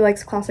 what if he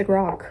likes classic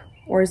rock?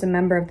 Or is a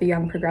member of the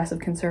Young Progressive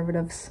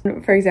Conservatives?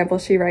 For example,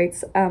 she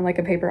writes like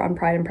a paper on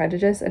Pride and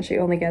Prejudice and she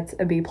only gets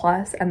a B+,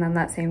 and then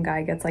that same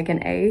guy gets like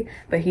an A,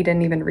 but he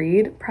didn't even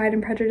read Pride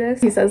and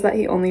Prejudice. He says that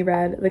he only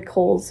read the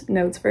Coles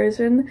Notes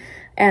version,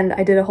 and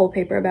I did a whole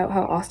paper about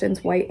how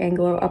Austen's white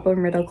Anglo upper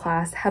middle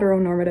class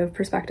heteronormative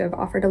perspective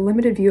offered a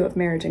limited view of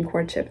marriage and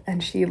courtship,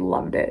 and she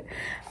loved it.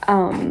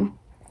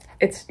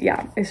 It's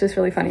just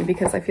really funny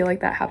because I feel like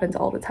that happens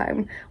all the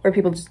time where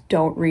people just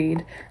don't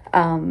read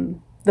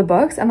the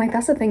books, and like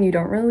that's the thing, you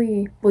don't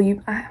really,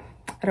 well, I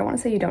don't want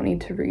to say you don't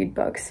need to read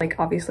books. Like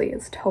obviously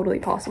it's totally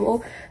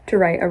possible to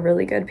write a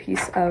really good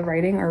piece of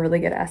writing or a really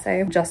good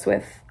essay just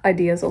with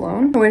ideas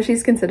alone. When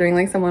she's considering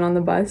like someone on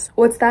the bus,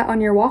 what's that on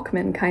your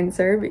Walkman, kind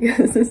sir?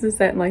 Because this is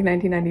set in like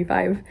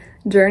 1995.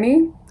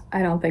 Journey?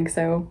 I don't think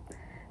so.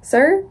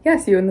 Sir?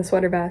 Yes, you in the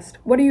sweater vest.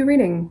 What are you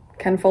reading?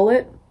 Ken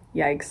Follett?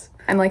 Yikes.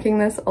 I'm liking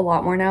this a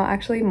lot more now,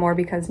 actually, more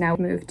because now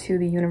we moved to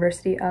the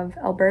University of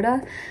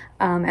Alberta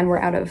and we're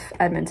out of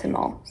Edmonton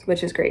Mall,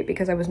 which is great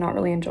because I was not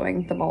really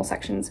enjoying the mall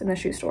sections in the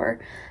shoe store.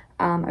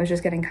 I was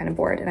just getting kind of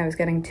bored and I was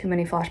getting too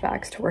many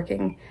flashbacks to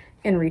working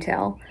in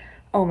retail.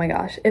 Oh my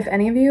gosh, if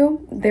any of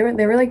you, they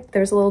were like, there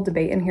was a little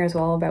debate in here as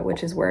well about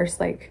which is worse,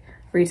 like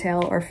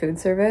retail or food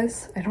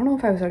service. I don't know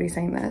if I was already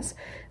saying this,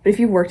 but if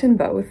you worked in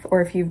both,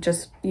 or if you've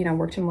just, you know,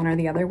 worked in one or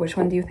the other, which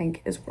one do you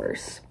think is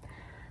worse?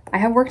 I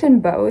have worked in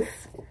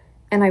both,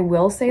 and I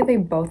will say they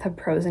both have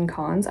pros and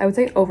cons. I would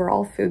say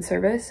overall food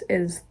service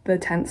is the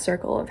 10th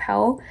circle of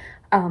hell.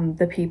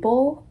 The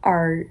people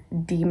are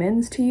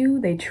demons to you.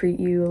 They treat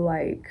you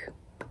like,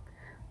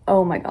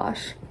 oh my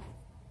gosh.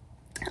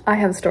 I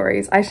have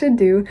stories. I should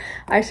do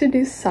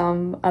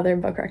some other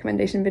book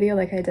recommendation video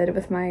like I did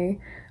with my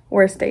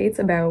worst dates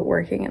about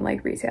working in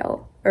like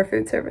retail or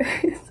food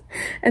service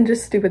and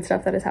just stupid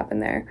stuff that has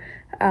happened there.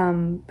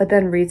 But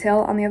then retail,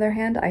 on the other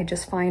hand, I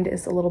just find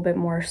is a little bit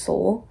more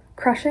soul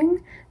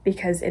crushing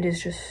because it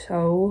is just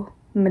so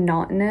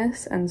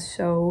monotonous and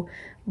so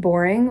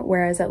boring.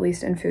 Whereas at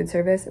least in food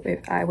service,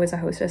 if I was a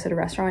hostess at a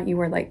restaurant, you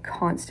were like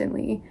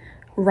constantly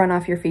run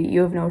off your feet.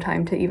 You have no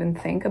time to even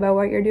think about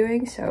what you're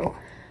doing. So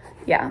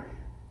yeah,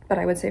 but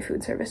I would say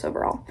food service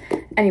overall.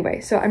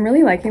 Anyway, so I'm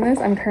really liking this.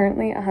 I'm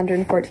currently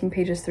 114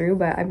 pages through,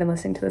 but I've been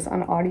listening to this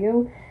on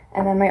audio.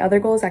 And then my other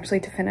goal is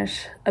actually to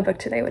finish a book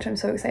today, which I'm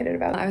so excited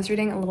about. I was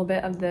reading a little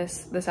bit of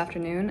this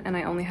afternoon, and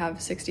I only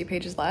have 60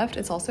 pages left.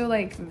 It's also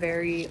like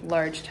very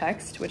large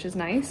text, which is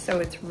nice. So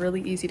it's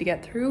really easy to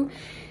get through.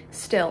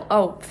 Still,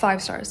 oh,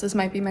 5 stars. This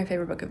might be my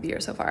favorite book of the year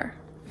so far.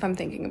 If I'm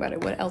thinking about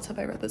it, what else have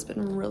I read that's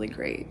been really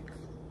great?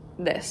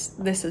 This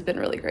has been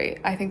really great.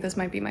 I think this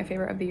might be my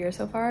favorite of the year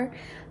so far.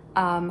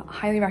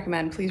 Highly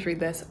recommend. Please read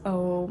this.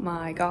 Oh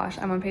my gosh,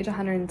 I'm on page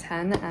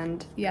 110,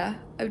 and yeah,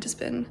 I've just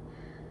been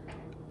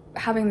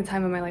having the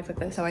time of my life with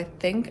this. So I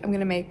think I'm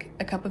gonna make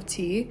a cup of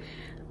tea.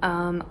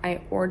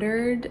 I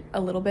ordered a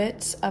little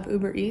bit of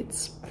Uber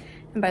Eats,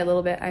 and by a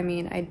little bit I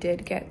mean I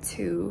did get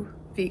 2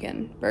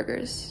 vegan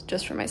burgers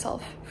just for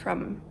myself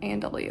from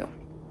A&W,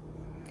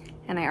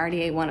 and I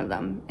already ate one of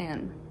them,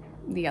 and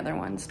the other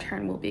one's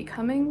turn will be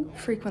coming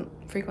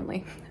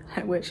frequently.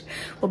 I wish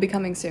will be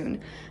coming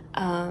soon.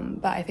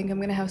 But I think I'm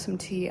gonna have some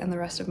tea and the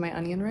rest of my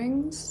onion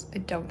rings. I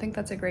don't think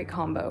that's a great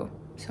combo,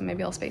 so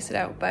maybe I'll space it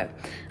out, but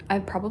I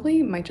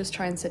probably might just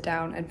try and sit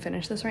down and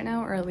finish this right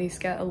now, or at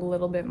least get a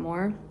little bit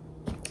more.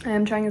 I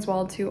am trying as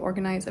well to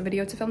organize a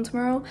video to film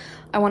tomorrow.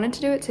 I wanted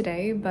to do it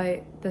today,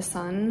 but the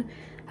sun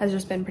has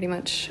just been pretty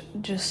much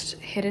just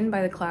hidden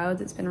by the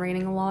clouds. It's been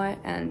raining a lot,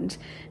 and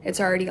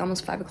it's already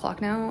almost 5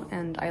 o'clock now,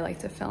 and I like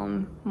to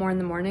film more in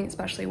the morning,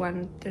 especially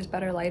when there's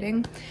better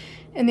lighting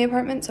in the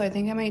apartment. So I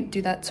think I might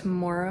do that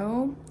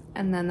tomorrow,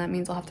 and then that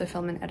means I'll have to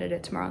film and edit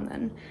it tomorrow, and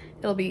then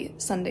it'll be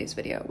Sunday's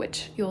video,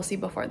 which you'll see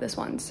before this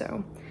one.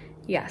 So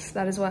yes,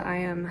 that is what I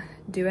am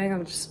doing.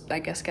 I'm just, I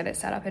guess, get it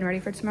set up and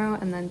ready for tomorrow.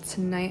 And then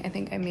tonight I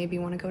think I maybe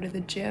want to go to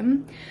the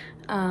gym.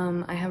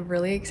 I have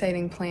really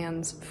exciting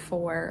plans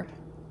for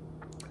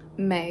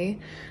May,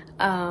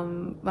 but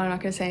I'm not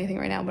gonna say anything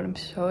right now, but I'm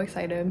so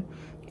excited.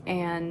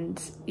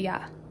 And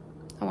yeah,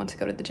 I want to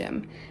go to the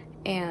gym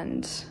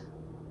and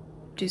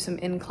do some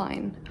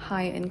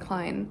high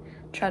incline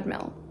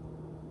treadmill,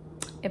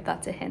 if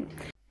that's a hint.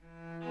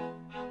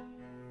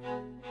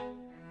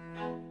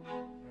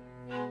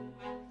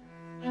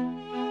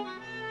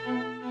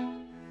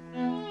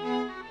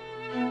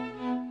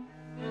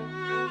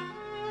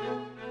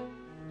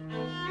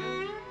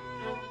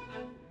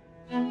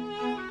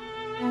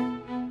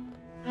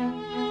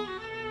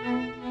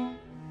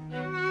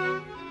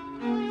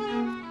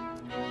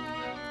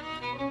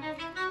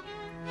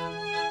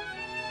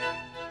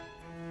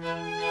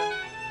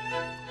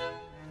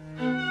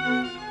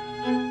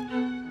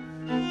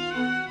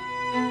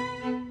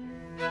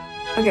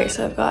 Okay,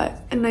 so I've got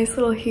a nice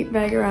little heat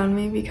bag around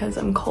me because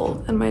I'm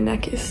cold and my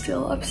neck is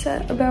still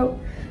upset about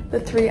the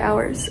 3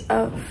 hours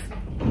of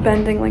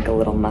bending like a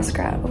little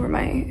muskrat over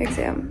my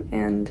exam.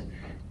 And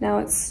now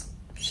it's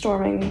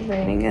storming,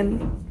 raining,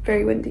 and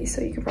very windy,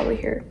 so you can probably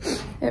hear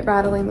it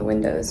rattling the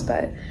windows.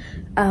 But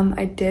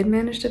I did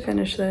manage to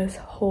finish this.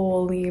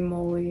 Holy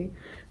moly.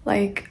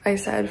 Like I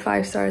said,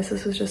 5 stars.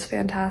 This was just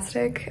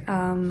fantastic.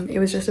 It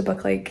was just a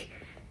book like,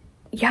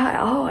 yeah,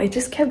 oh, it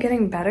just kept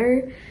getting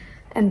better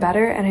and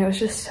better, and it was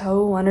just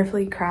so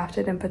wonderfully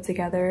crafted and put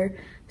together,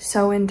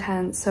 so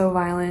intense, so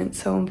violent,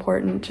 so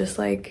important, just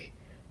like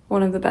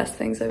one of the best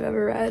things I've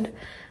ever read.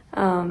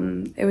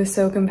 It was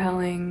so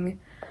compelling.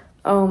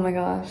 Oh my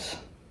gosh.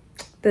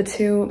 The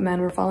 2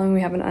 men we're following, we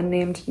have an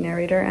unnamed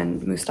narrator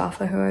and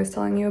Mustafa, who I was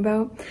telling you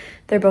about.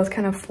 They're both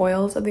kind of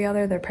foils of the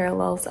other. They're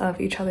parallels of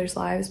each other's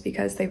lives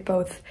because they've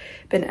both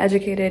been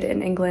educated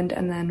in England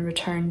and then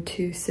returned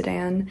to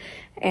Sudan,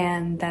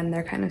 and then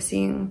they're kind of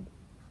seeing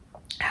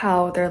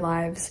how their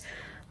lives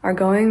are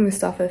going.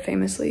 Mustafa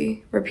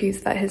famously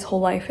repeats that his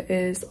whole life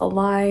is a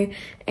lie,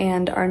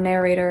 and our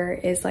narrator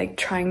is like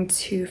trying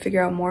to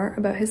figure out more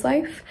about his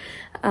life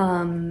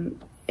in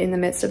the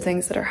midst of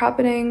things that are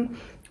happening.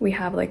 We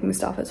have like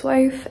Mustafa's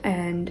wife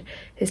and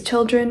his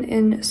children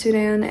in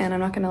Sudan, and I'm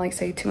not gonna like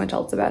say too much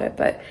else about it,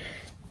 but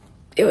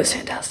it was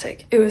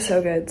fantastic. It was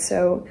so good.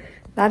 So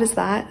that is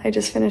that. I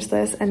just finished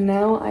this, and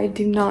now I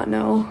do not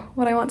know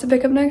what I want to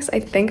pick up next. I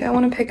think I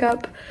want to pick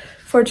up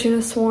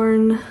Fortuna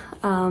Sworn.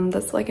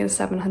 That's like a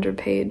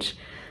 700-page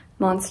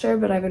monster,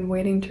 but I've been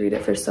waiting to read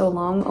it for so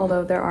long,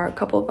 although there are a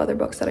couple of other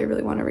books that I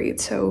really want to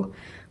read, so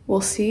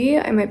we'll see.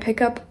 I might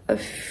pick up a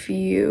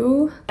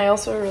few. I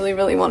also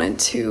really wanted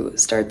to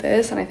start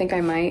this, and I think I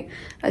might.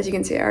 As you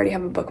can see, I already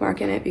have a bookmark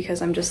in it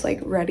because I'm just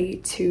like ready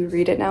to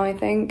read it now, I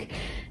think.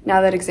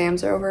 Now that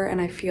exams are over, and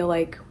I feel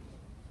like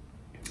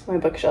my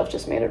bookshelf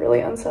just made a really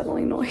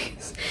unsettling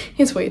noise.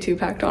 It's way too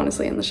packed,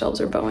 honestly, and the shelves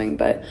are bowing,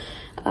 but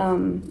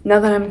now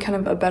that I'm kind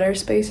of a better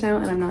space now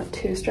and I'm not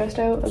too stressed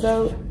out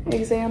about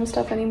exam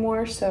stuff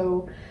anymore,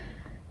 so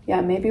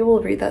yeah, maybe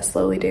we'll read that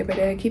slowly day by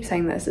day. I keep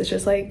saying this, it's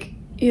just like,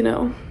 you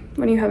know,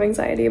 when you have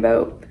anxiety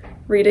about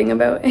reading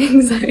about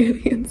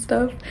anxiety and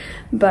stuff,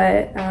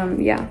 but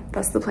yeah,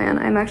 that's the plan.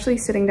 I'm actually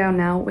sitting down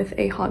now with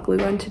a hot glue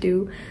gun to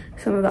do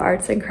some of the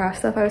arts and crafts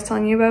stuff I was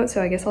telling you about,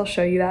 so I guess I'll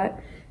show you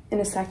that in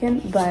a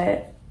second,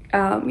 but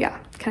yeah,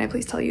 can I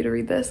please tell you to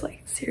read this?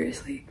 Like,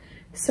 seriously,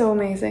 so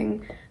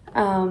amazing.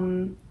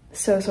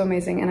 So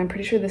amazing, and I'm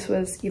pretty sure this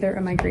was either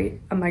a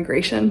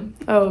migration,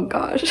 oh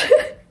gosh,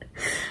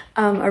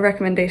 a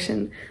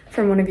recommendation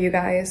from one of you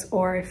guys,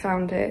 or I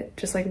found it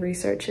just like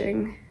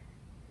researching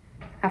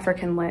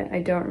African lit,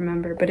 I don't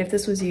remember, but if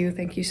this was you,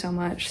 thank you so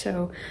much.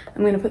 So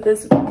I'm gonna put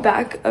this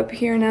back up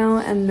here now,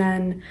 and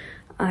then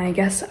I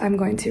guess I'm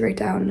going to write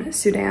down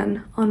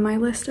Sudan on my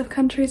list of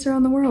countries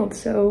around the world.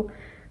 So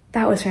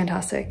that was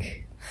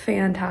fantastic,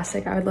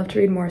 fantastic. I would love to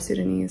read more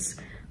Sudanese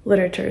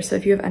literature, so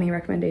if you have any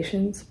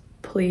recommendations,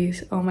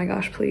 please, oh my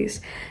gosh, please.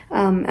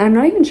 And I'm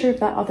not even sure if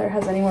that author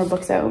has any more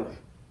books out.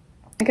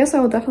 I guess I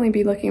will definitely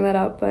be looking that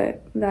up,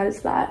 but that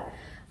is that.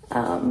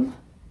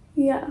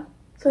 Yeah,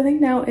 so I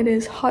think now it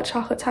is hot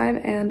chocolate time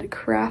and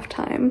craft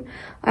time.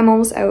 I'm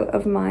almost out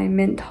of my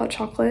mint mint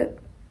chocolate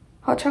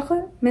hot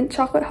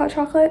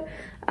chocolate,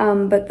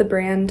 but the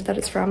brand that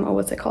it's from, oh,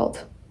 what's it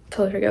called?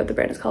 Totally forget what the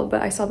brand is called,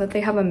 but I saw that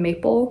they have a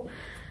maple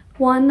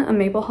one, a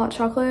maple hot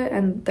chocolate,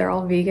 and they're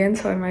all vegan,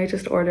 so I might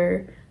just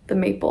order the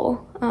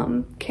maple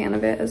can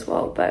of it as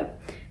well, but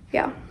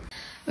yeah.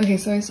 Okay,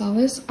 so I saw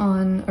this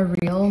on a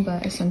reel,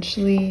 but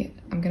essentially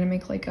I'm gonna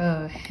make like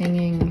a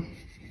hanging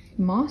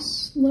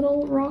moss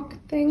little rock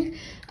thing.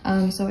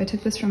 So I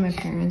took this from my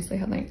parents. They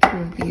had like 2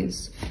 of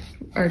these,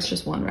 or it's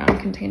just one round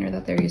container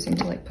that they're using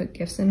to like put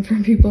gifts in for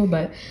people,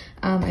 but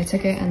I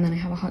took it, and then I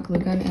have a hot glue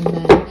gun, and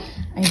then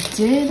I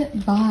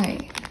did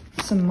buy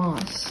some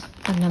moss,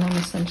 and then I'm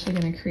essentially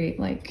gonna create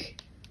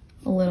like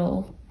a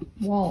little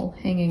wall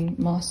hanging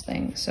moss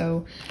thing.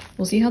 So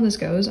we'll see how this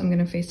goes. I'm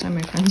gonna FaceTime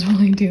my friends while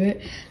I do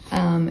it,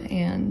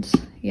 and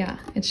yeah,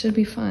 it should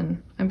be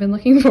fun. I've been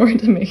looking forward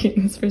to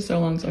making this for so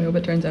long, so I hope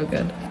it turns out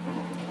good.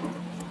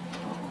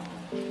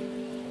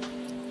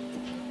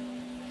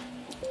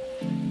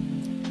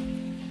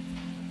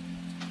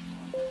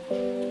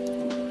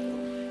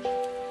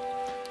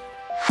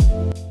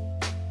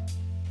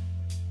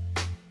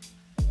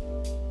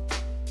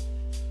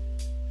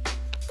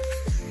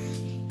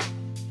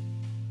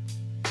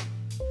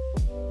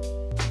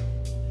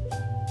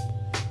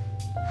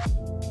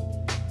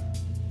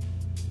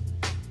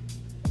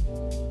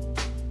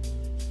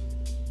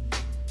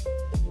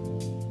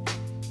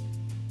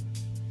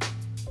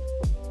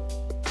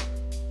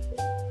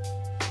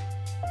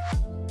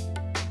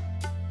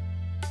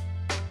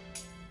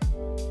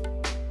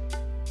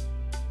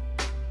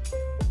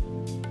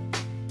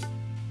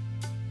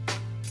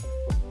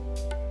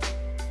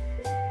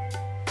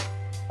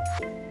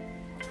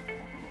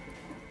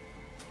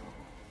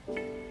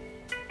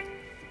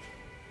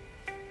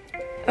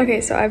 Okay,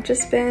 so I've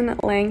just been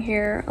laying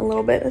here a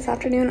little bit this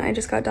afternoon. I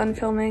just got done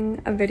filming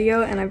a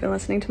video, and I've been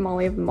listening to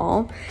Molly of the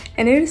Mall,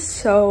 and it is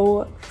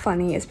so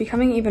funny. It's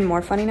becoming even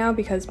more funny now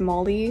because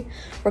Molly,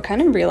 we're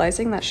kind of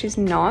realizing that she's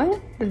not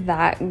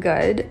that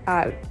good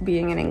at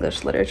being an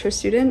English literature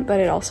student, but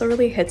it also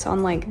really hits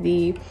on like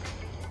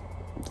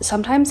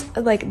sometimes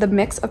like the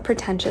mix of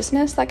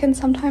pretentiousness that can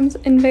sometimes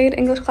invade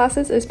English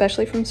classes,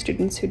 especially from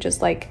students who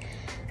just like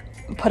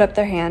put up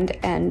their hand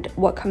and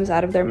what comes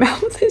out of their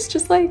mouth is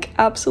just like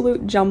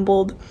absolute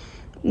jumbled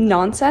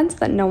nonsense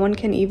that no one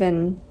can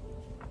even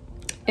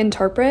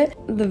interpret.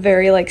 The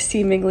very like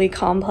seemingly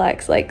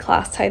complex like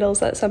class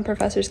titles that some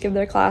professors give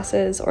their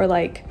classes, or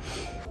like,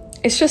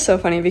 it's just so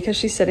funny because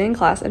she's sitting in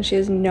class and she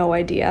has no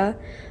idea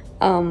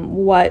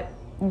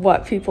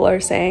what people are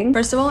saying.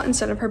 First of all,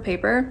 instead of her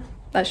paper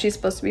that she's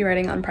supposed to be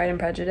writing on Pride and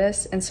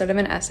Prejudice, instead of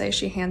an essay,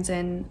 she hands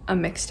in a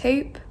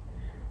mixtape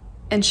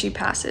and she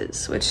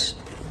passes, which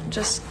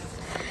just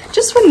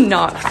would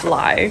not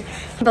fly.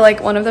 But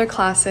like one of their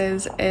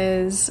classes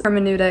is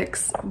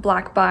hermeneutics,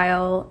 black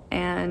bile,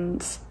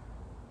 and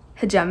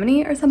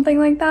hegemony or something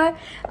like that.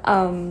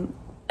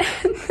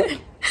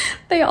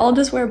 They all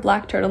just wear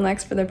black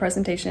turtlenecks for their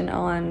presentation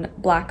on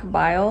black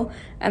bile,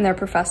 and their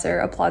professor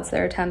applauds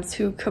their attempts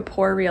to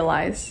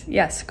corporealize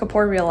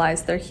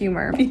their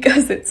humor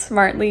because it's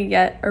smartly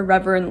yet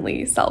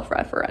irreverently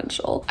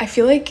self-referential. I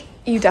feel like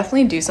you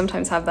definitely do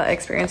sometimes have that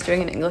experience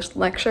doing an English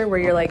lecture where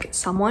you're like,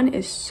 someone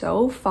is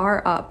so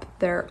far up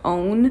their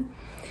own,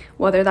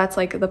 whether that's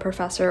like the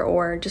professor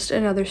or just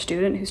another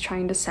student who's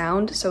trying to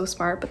sound so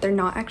smart, but they're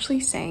not actually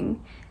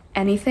saying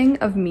anything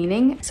of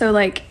meaning. So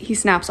like he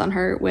snaps on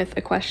her with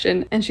a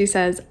question and she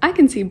says, I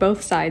can see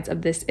both sides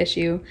of this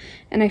issue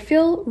and I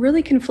feel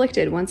really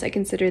conflicted once I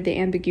consider the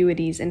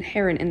ambiguities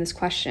inherent in this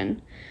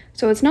question.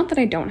 So it's not that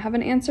I don't have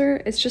an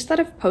answer, it's just that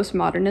if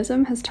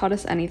postmodernism has taught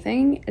us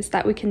anything, it's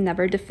that we can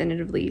never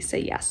definitively say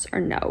yes or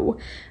no.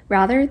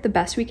 Rather, the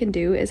best we can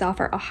do is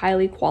offer a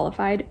highly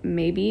qualified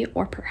maybe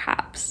or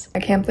perhaps. I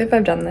can't believe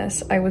I've done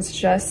this. I was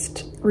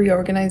just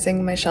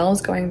reorganizing my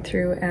shelves, going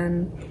through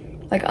and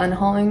like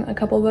unhauling a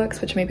couple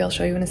books, which maybe I'll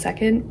show you in a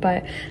second,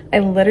 but I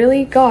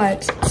literally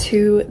got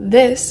to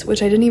this,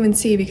 which I didn't even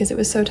see because it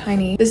was so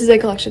tiny. This is a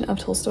collection of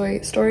Tolstoy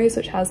stories,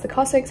 which has the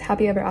Cossacks,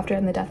 Happy Ever After,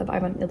 and the Death of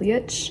Ivan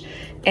Ilyich.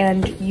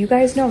 And you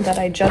guys know that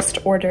I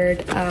just ordered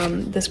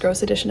this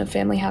gross edition of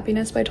Family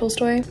Happiness by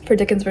Tolstoy for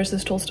Dickens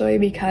versus Tolstoy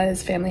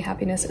because Family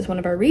Happiness is one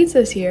of our reads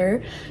this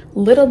year.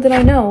 Little did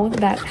I know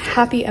that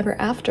Happy Ever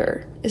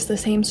After is the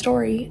same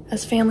story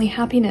as Family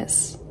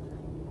Happiness.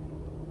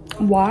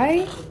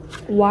 Why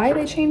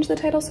they changed the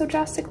title so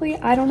drastically,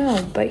 I don't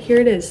know, but here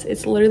it is.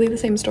 It's literally the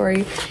same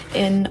story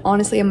in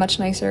honestly a much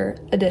nicer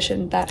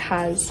edition that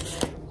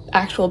has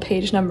actual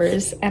page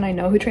numbers, and I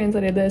know who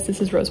translated this.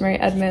 This is Rosemary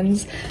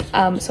Edmonds.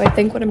 So I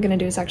think what I'm gonna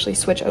do is actually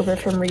switch over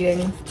from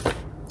reading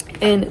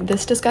in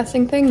this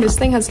disgusting thing. This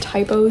thing has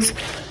typos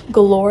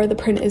galore. The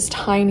print is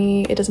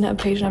tiny. It doesn't have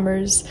page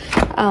numbers.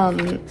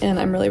 And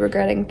I'm really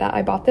regretting that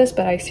I bought this,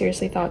 but I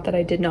seriously thought that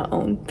I did not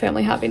own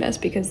Family Happiness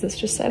because this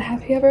just said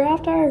Happy Ever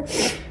After.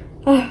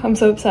 I'm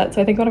so upset.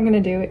 So I think what I'm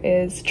gonna do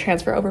is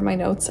transfer over my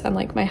notes and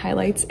like my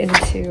highlights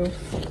into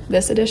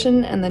this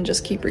edition and then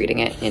just keep reading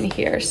it in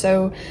here.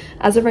 So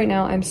as of right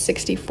now, I'm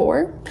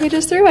 64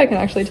 pages through. I can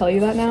actually tell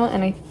you that now.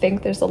 And I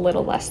think there's a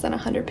little less than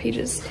 100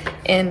 pages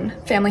in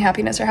Family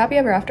Happiness or Happy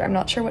Ever After. I'm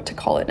not sure what to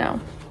call it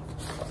now.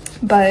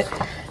 But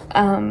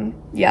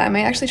yeah, I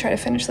might actually try to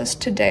finish this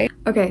today.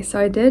 Okay, so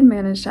I did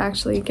manage to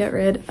actually get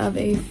rid of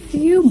a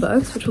few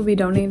books, which will be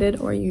donated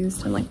or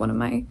used in like one of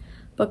my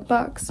book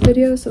box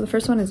videos. So the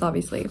first one is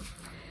obviously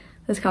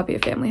this copy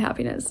of Family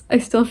Happiness. I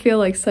still feel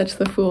like such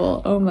the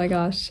fool. Oh my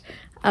gosh.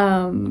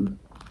 Yikes.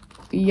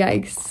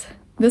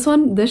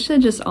 This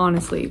should just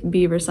honestly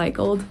be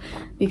recycled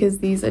because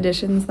these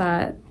editions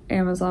that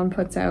Amazon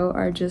puts out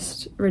are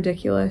just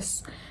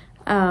ridiculous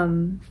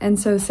and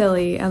so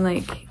silly and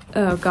like,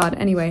 oh god.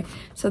 Anyway,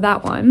 so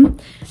that one,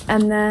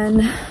 and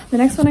then the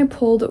next one I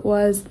pulled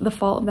was The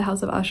Fault of the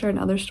House of Usher and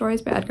Other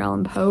Stories by Edgar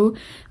Allan Poe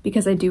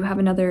because I do have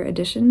another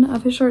edition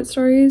of his short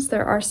stories.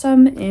 There are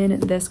some in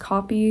this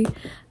copy,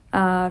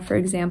 for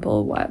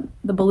example,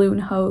 The Balloon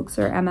Hoax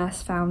or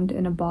MS Found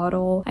in a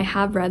Bottle. I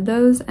have read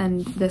those,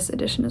 and this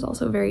edition is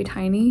also very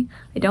tiny.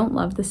 I don't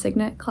love the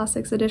Signet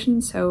Classics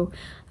edition, so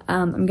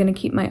I'm gonna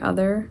keep my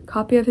other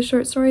copy of his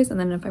short stories, and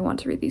then if I want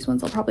to read these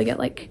ones, I'll probably get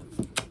like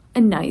a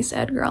nice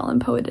Edgar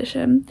Allan Poe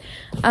edition.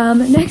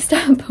 Next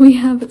up, we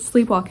have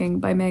Sleepwalking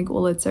by Meg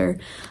Wolitzer.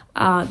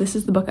 This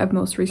is the book I've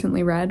most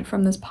recently read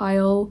from this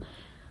pile.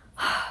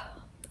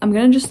 I'm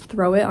gonna just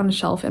throw it on a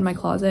shelf in my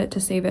closet to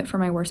save it for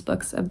my worst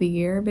books of the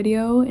year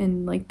video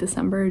in like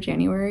December or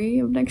January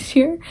of next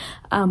year.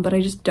 But I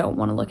just don't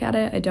want to look at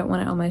it. I don't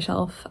want it on my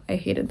shelf. I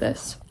hated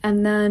this.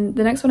 And then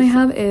the next one I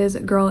have is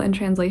Girl in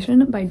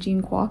Translation by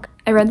Jean Kwok.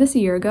 I read this a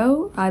year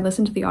ago. I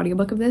listened to the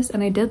audiobook of this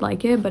and I did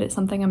like it, but it's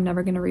something I'm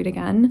never going to read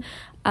again.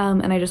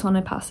 And I just want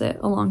to pass it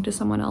along to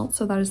someone else.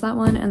 So that is that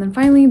one. And then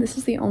finally, this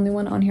is the only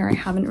one on here I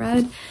haven't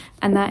read,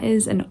 and that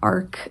is an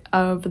arc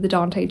of The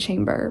Dante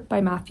Chamber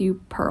by Matthew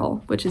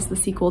Pearl, which is the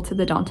sequel to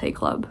The Dante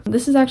Club.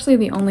 This is actually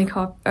the only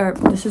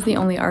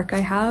arc I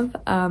have.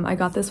 I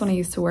got this when I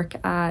used to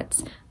work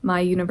at my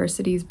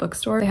university's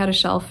bookstore. They had a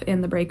shelf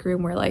in the break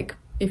room where like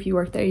if you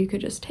worked there you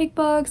could just take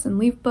books and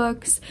leave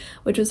books,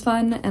 which was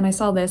fun. And I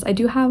saw this. I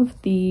do have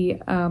the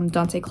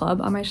Dante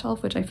Club on my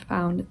shelf, which I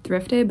found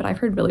thrifted, but I've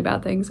heard really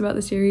bad things about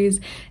the series,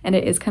 and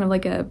it is kind of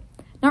like a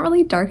not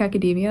really dark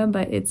academia,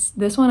 but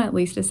this one at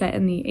least is set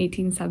in the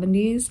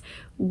 1870s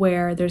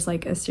where there's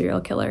like a serial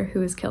killer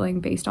who is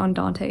killing based on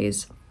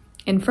Dante's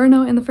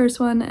Inferno in the first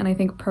one, and I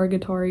think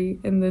Purgatory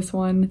in this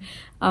one.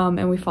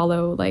 And we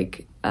follow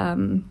like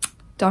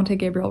Dante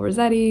Gabriel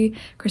Rossetti,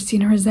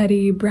 Christina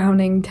Rossetti,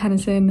 Browning,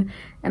 Tennyson,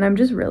 and I'm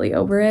just really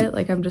over it.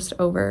 Like I'm just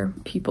over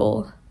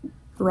people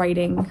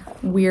writing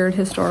weird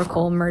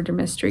historical murder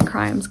mystery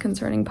crimes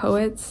concerning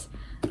poets.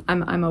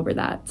 I'm over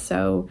that.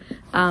 So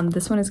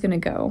this one is gonna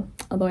go,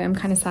 although I am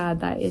kind of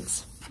sad that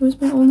it was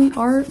my only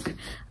arc,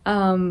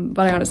 but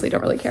I honestly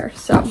don't really care.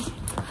 So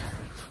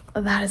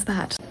that is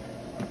that.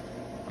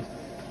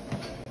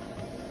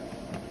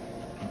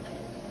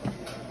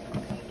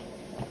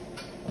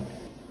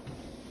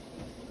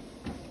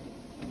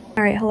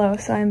 Alright, hello.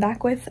 So I'm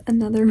back with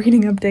another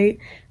reading update.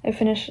 I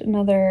finished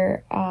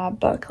another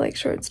book, like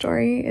short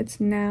story. It's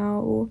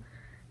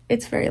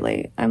very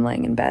late. I'm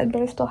laying in bed,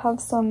 but I still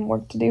have some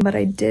work to do. But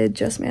I did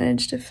just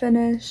manage to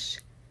finish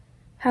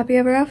Happy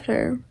Ever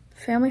After.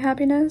 Family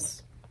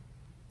Happiness?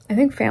 I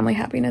think Family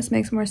Happiness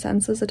makes more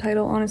sense as a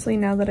title, honestly,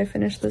 now that I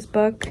finished this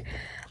book.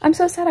 I'm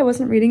so sad I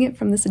wasn't reading it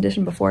from this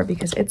edition before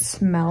because it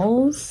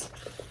smells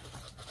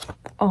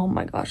Oh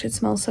my gosh, it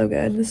smells so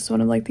good. This is one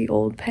of like the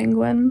old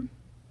Penguin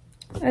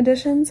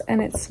editions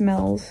and it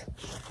smells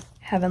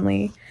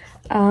heavenly.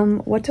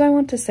 What do I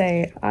want to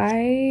say?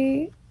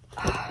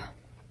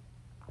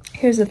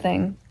 Here's the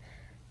thing.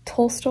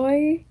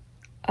 Tolstoy,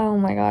 oh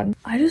my god.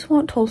 I just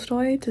want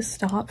Tolstoy to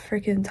stop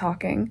freaking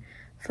talking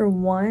for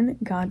one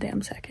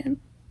goddamn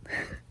second.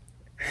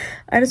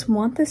 I just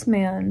want this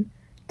man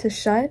to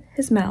shut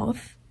his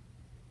mouth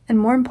and,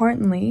 more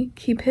importantly,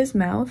 keep his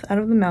mouth out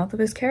of the mouth of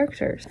his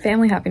characters.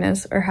 Family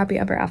happiness or happy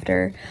ever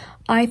after.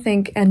 I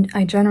think, and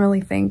I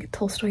generally think,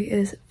 Tolstoy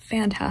is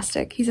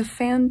fantastic. He's a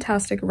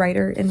fantastic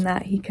writer in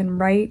that he can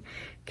write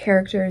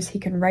characters, he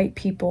can write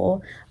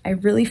people. I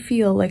really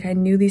feel like I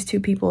knew these two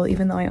people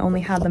even though I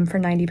only had them for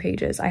 90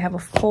 pages. I have a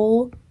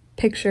full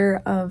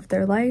picture of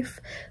their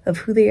life, of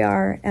who they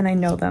are, and I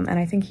know them, and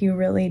I think he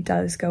really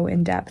does go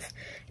in depth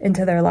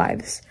into their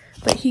lives.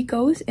 But he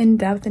goes in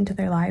depth into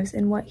their lives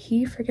in what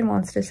he freaking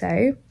wants to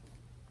say,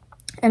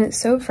 and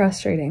it's so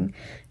frustrating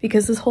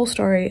because this whole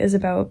story is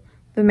about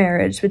the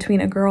marriage between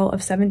a girl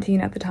of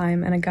 17 at the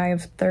time and a guy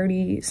of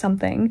 30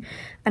 something,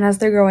 and as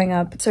they're growing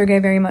up, Sergei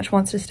very much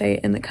wants to stay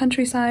in the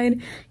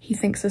countryside. He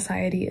thinks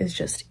society is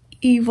just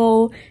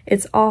evil,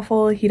 it's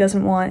awful, he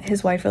doesn't want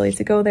his wife really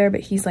to go there,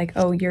 but he's like,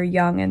 oh, you're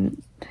young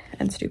and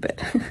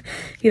stupid.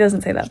 He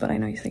doesn't say that, but I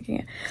know he's thinking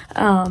it.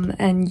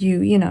 And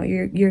you know,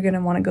 you're gonna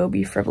want to go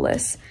be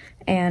frivolous,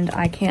 and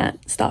I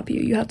can't stop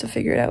you. You have to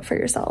figure it out for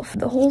yourself.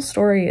 The whole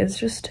story is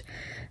just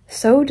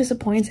so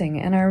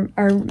disappointing, and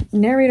our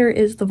narrator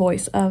is the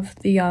voice of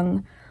the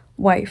young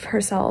wife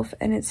herself,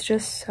 and it's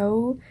just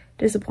so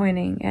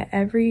disappointing at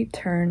every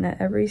turn,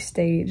 at every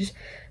stage,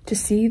 to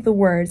see the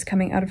words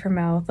coming out of her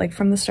mouth. Like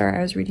from the start,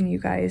 I was reading you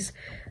guys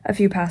a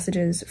few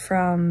passages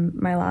from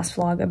my last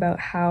vlog about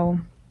how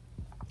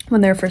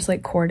when they're first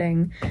like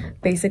courting,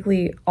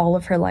 basically all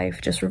of her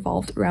life just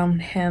revolved around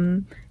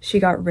him. She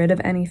got rid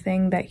of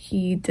anything that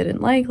he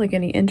didn't like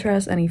any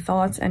interests, any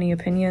thoughts, any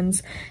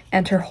opinions,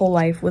 and her whole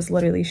life was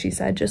literally, she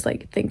said, just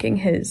like thinking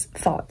his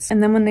thoughts.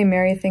 And then when they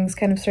marry, things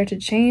kind of start to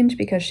change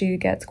because she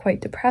gets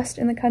quite depressed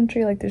in the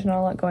country, like there's not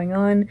a lot going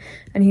on,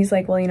 and he's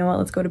like, well, you know what,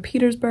 let's go to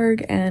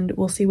Petersburg and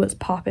we'll see what's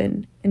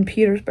poppin' in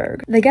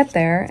Petersburg. They get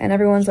there and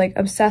everyone's like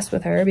obsessed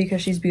with her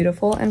because she's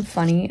beautiful and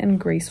funny and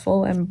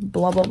graceful and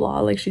blah blah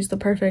blah, like she's the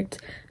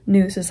perfect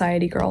new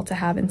society girl to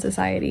have in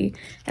society,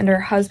 and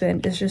her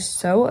husband is just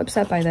so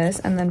upset by this.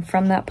 And then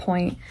from that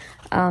point,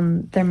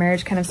 their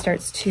marriage kind of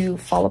starts to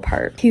fall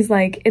apart. He's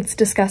like, it's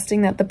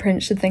disgusting that the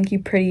prince should think you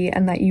pretty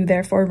and that you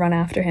therefore run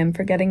after him,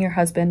 forgetting your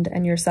husband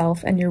and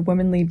yourself and your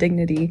womanly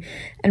dignity,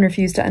 and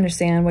refuse to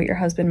understand what your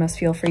husband must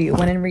feel for you,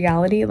 when in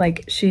reality,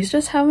 like, she's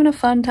just having a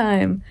fun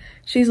time.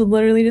 She's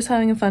literally just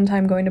having a fun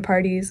time going to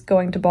parties,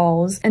 going to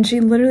balls, and she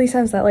literally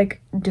says that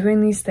like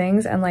doing these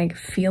things and like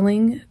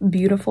feeling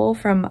beautiful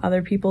from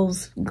other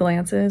people's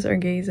glances or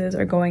gazes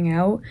or going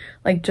out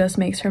like just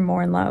makes her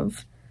more in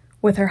love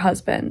with her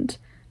husband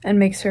and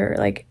makes her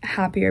like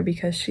happier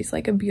because she's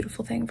like a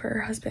beautiful thing for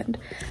her husband,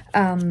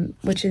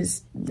 which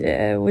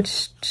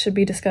should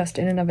be discussed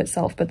in and of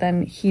itself. But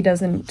then he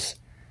doesn't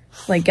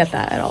like get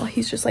that at all.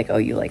 He's just like, oh,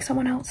 you like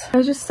someone else. I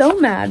was just so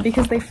mad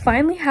because they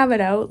finally have it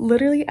out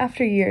literally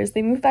after years.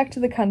 They move back to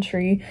the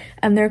country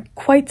and they're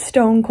quite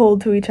stone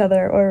cold to each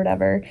other or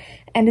whatever,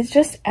 and it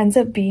just ends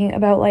up being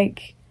about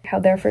like how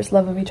their first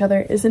love of each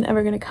other isn't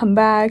ever going to come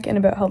back, and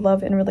about how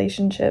love in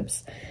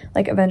relationships,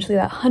 like eventually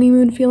that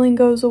honeymoon feeling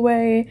goes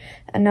away,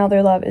 and now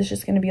their love is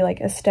just going to be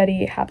like a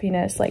steady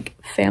happiness, like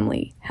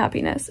family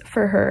happiness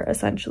for her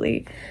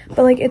essentially. But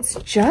like it's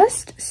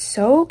just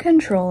so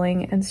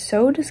controlling and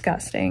so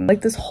disgusting.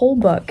 Like this whole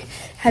book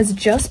has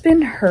just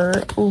been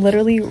her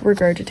literally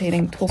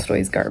regurgitating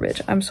Tolstoy's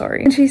garbage. I'm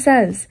sorry. And she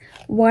says,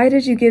 why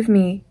did you give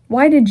me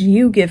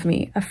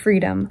a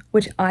freedom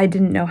which I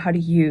didn't know how to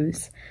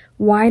use?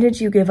 Why did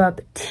you give up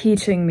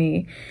teaching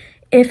me?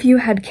 If you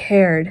had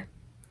cared,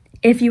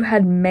 if you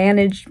had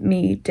managed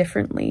me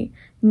differently,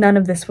 none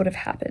of this would have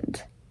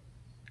happened.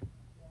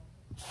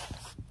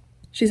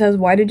 She says,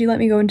 why did you let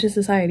me go into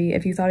society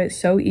if you thought it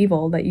so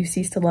evil that you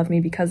ceased to love me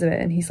because of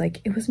it? And he's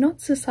like, it was not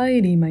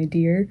society, my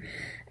dear.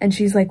 And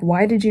she's like,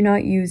 why did you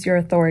not use your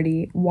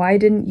authority? Why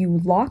didn't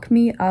you lock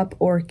me up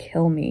or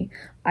kill me?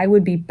 I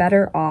would be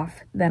better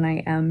off than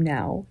I am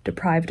now,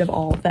 deprived of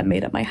all that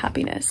made up my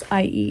happiness,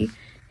 i.e.,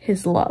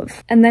 his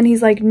love. And then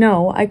he's like,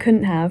 no, I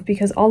couldn't have,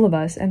 because all of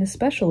us, and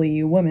especially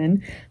you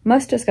women,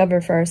 must discover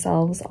for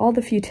ourselves all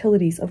the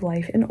futilities of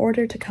life in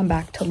order to come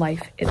back to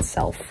life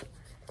itself.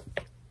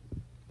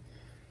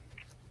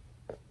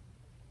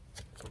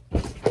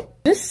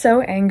 Just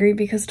so angry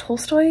because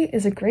Tolstoy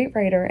is a great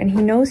writer and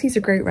he knows he's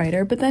a great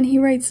writer, but then he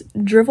writes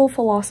drivel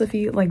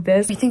philosophy like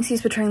this. He thinks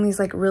he's portraying these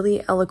like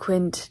really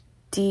eloquent,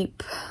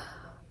 deep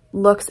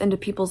looks into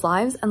people's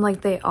lives, and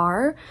like they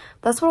are.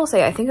 That's what I'll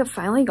say. I think I've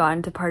finally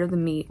gotten to part of the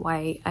meat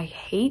why I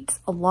hate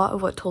a lot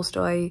of what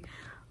Tolstoy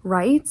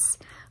writes,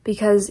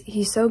 because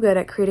he's so good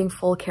at creating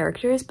full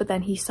characters, but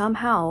then he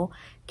somehow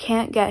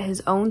can't get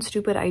his own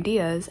stupid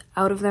ideas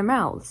out of their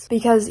mouths.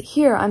 Because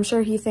here, I'm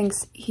sure he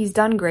thinks he's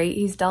done great.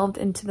 He's delved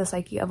into the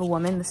psyche of a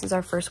woman. This is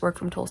our first work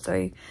from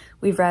Tolstoy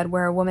we've read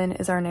where a woman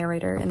is our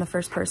narrator in the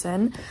first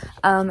person.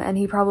 And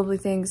he probably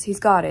thinks he's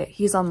got it.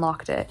 He's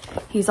unlocked it.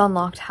 He's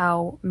unlocked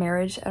how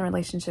marriage and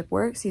relationship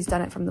works. He's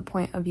done it from the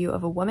point of view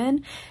of a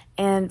woman.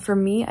 And for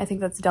me, I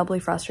think that's doubly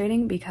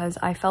frustrating because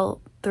I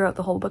felt throughout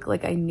the whole book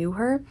like I knew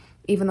her,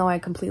 even though I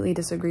completely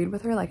disagreed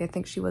with her. Like, I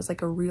think she was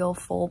like a real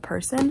full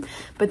person.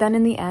 But then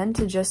in the end,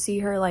 to just see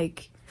her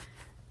like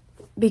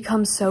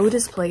become so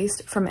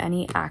displaced from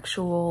any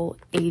actual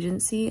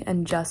agency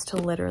and just to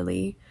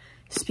literally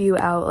spew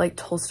out like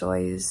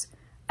Tolstoy's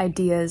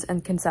ideas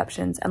and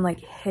conceptions and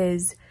like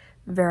his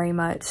very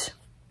much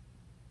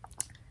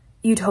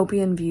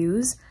utopian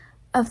views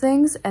of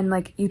things, and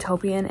like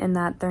utopian in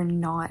that they're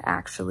not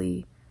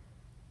actually,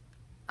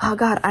 oh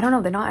god, I don't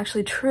know, they're not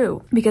actually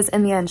true, because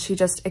in the end she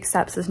just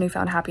accepts this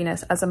newfound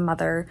happiness as a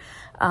mother,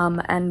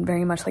 and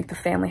very much like the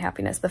family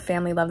happiness, the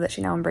family love that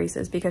she now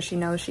embraces, because she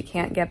knows she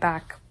can't get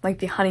back like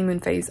the honeymoon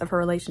phase of her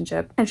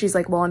relationship, and she's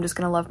like, well, I'm just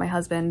gonna love my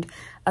husband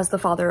as the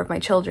father of my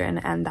children,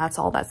 and that's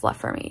all that's left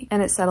for me.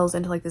 And it settles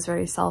into like this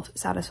very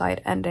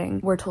self-satisfied ending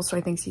where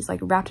Tolstoy thinks he's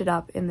like wrapped it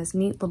up in this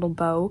neat little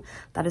bow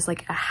that is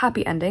like a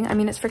happy ending. I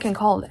mean, it's freaking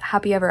called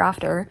Happy Ever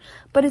After,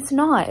 but it's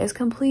not. It's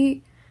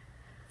complete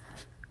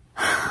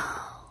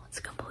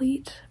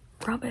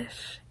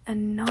rubbish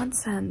and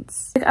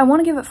nonsense. Like, I want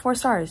to give it 4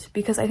 stars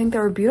because I think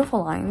there were beautiful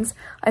lines.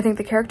 I think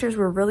the characters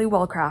were really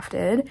well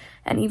crafted,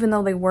 and even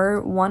though they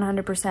were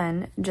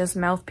 100% just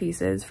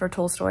mouthpieces for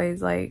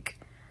Tolstoy's like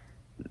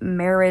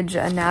marriage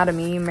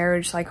anatomy,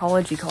 marriage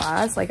psychology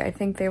class, like I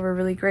think they were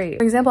really great.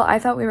 For example, I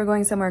thought we were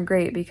going somewhere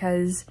great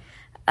because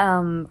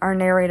our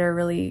narrator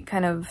really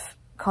kind of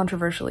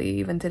controversially,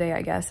 even today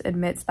I guess,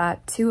 admits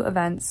that 2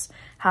 events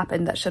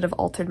happened that should have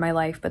altered my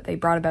life, but they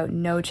brought about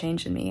no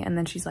change in me. And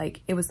then she's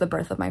like, it was the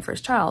birth of my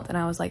first child. And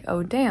I was like,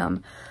 oh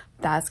damn,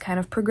 that's kind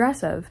of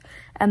progressive.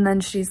 And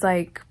then she's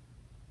like,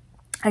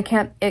 it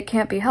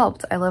can't be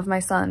helped. I love my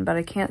son, but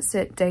I can't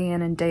sit day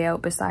in and day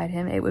out beside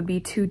him. It would be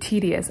too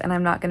tedious, and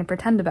I'm not going to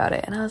pretend about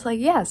it. And I was like,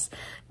 yes,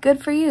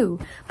 good for you.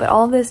 But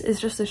all this is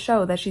just to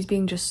show that she's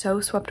being just so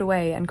swept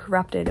away and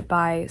corrupted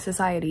by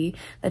society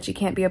that she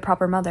can't be a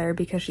proper mother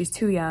because she's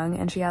too young,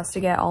 and she has to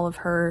get all of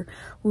her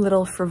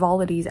little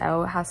frivolities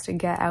out, has to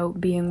get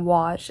out being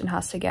watched, and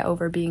has to get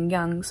over being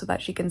young so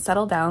that she can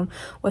settle down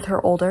with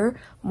her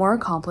older, more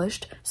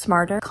accomplished,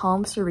 smarter,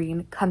 calm,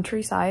 serene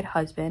countryside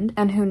husband,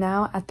 and who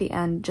now at the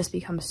end just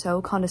becomes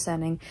so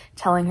condescending,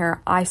 telling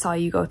her, I saw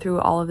you go through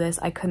all of this,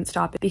 I couldn't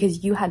stop it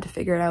because you had to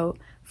figure it out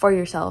for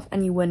yourself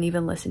and you wouldn't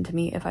even listen to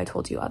me if I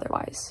told you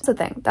otherwise.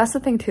 That's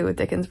the thing too with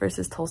Dickens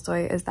versus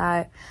Tolstoy, is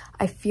that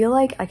I feel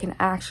like I can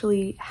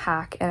actually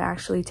hack and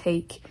actually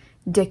take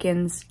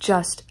Dickens'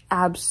 just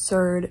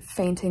absurd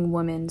fainting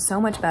woman so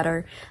much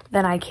better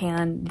than I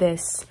can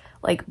this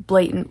like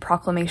blatant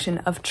proclamation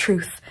of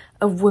truth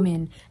of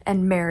women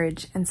and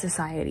marriage and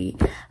society.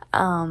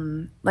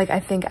 Like I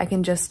think I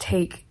can just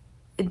take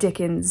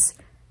Dickens'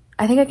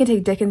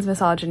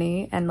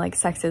 misogyny and like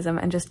sexism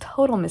and just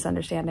total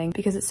misunderstanding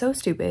because it's so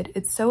stupid,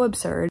 it's so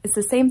absurd, it's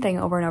the same thing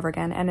over and over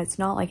again, and it's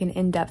not like an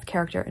in-depth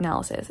character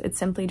analysis. It's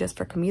simply just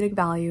for comedic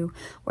value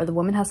where the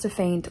woman has to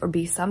faint or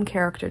be some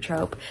character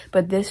trope,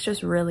 but this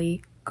just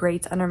really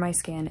grates under my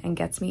skin and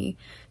gets me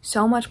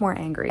so much more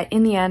angry.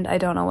 In the end, I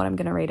don't know what I'm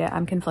gonna rate it.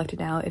 I'm conflicted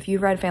now. If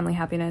you've read Family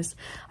Happiness,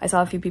 I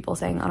saw a few people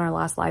saying on our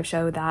last live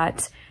show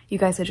that you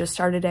guys had just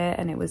started it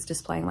and it was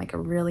displaying like a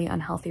really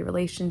unhealthy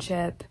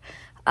relationship.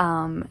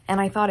 And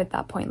I thought at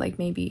that point, like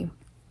maybe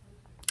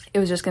it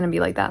was just gonna be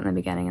like that in the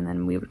beginning and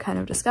then we would kind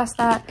of discuss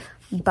that,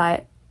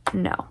 but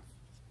no,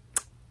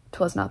 it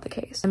was not the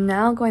case. I'm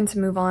now going to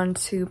move on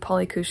to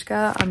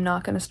Polykushka. I'm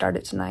not gonna start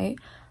it tonight.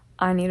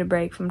 I need a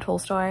break from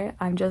Tolstoy.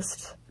 I'm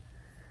just,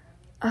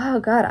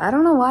 oh god, I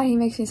don't know why he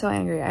makes me so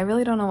angry. I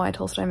really don't know why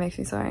Tolstoy makes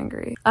me so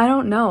angry. I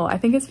don't know. I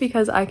think it's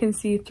because I can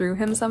see through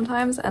him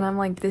sometimes and I'm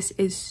like, this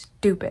is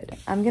stupid.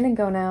 I'm gonna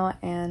go now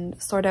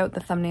and sort out the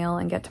thumbnail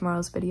and get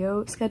tomorrow's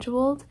video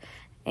scheduled,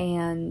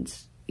 and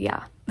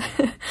yeah.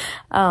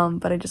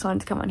 But I just wanted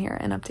to come on here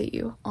and update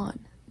you on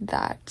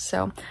that.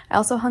 So I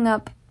also hung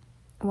up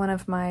one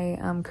of my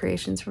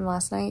creations from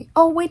last night.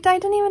 Oh wait, I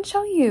didn't even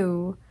show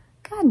you.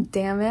 God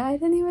damn it, I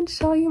didn't even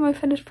show you my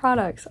finished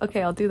products.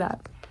 Okay, I'll do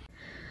that.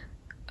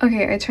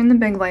 Okay, I turned the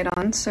big light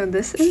on. So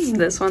this is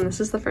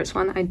the first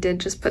one. I did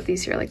just put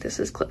these here, like this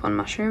is clip-on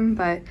mushroom,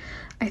 but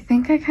I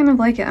think I kind of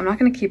like it. I'm not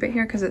gonna keep it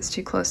here because it's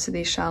too close to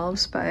these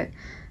shelves, but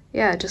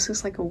yeah, it just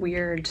looks like a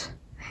weird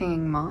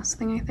hanging moss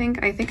thing, I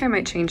think. I think I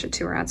might change it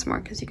to or add some more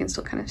because you can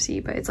still kind of see,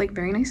 but it's like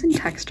very nice and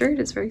textured.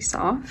 It's very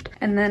soft.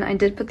 And then I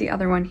did put the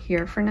other one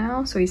here for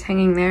now, so he's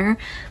hanging there.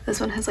 This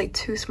one has like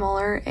 2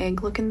 smaller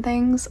egg looking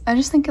things. I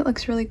just think it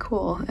looks really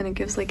cool and it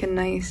gives like a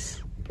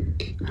nice,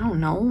 I don't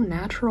know,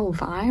 natural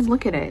vibe.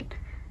 Look at it.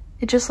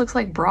 It just looks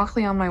like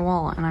broccoli on my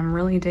wall and I'm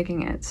really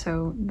digging it.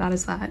 So that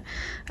is that.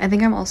 I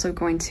think I'm also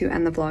going to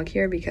end the vlog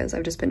here because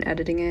I've just been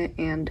editing it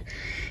and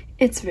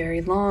it's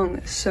very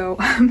long. So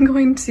I'm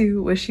going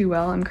to wish you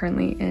well. I'm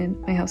currently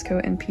in my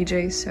housecoat and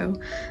PJs, so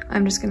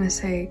I'm just gonna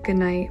say good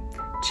night,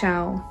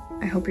 ciao.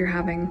 I hope you're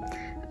having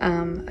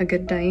a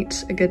good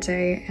night, a good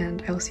day,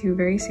 and I'll see you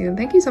very soon.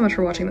 Thank you so much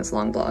for watching this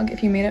long vlog.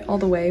 If you made it all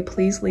the way,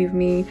 please leave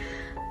me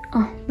a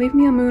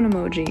moon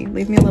emoji.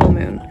 Leave me a little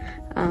moon.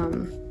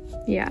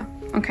 Yeah,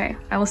 okay.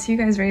 I will see you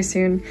guys very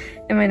soon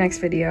in my next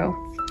video.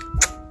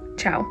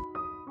 Ciao.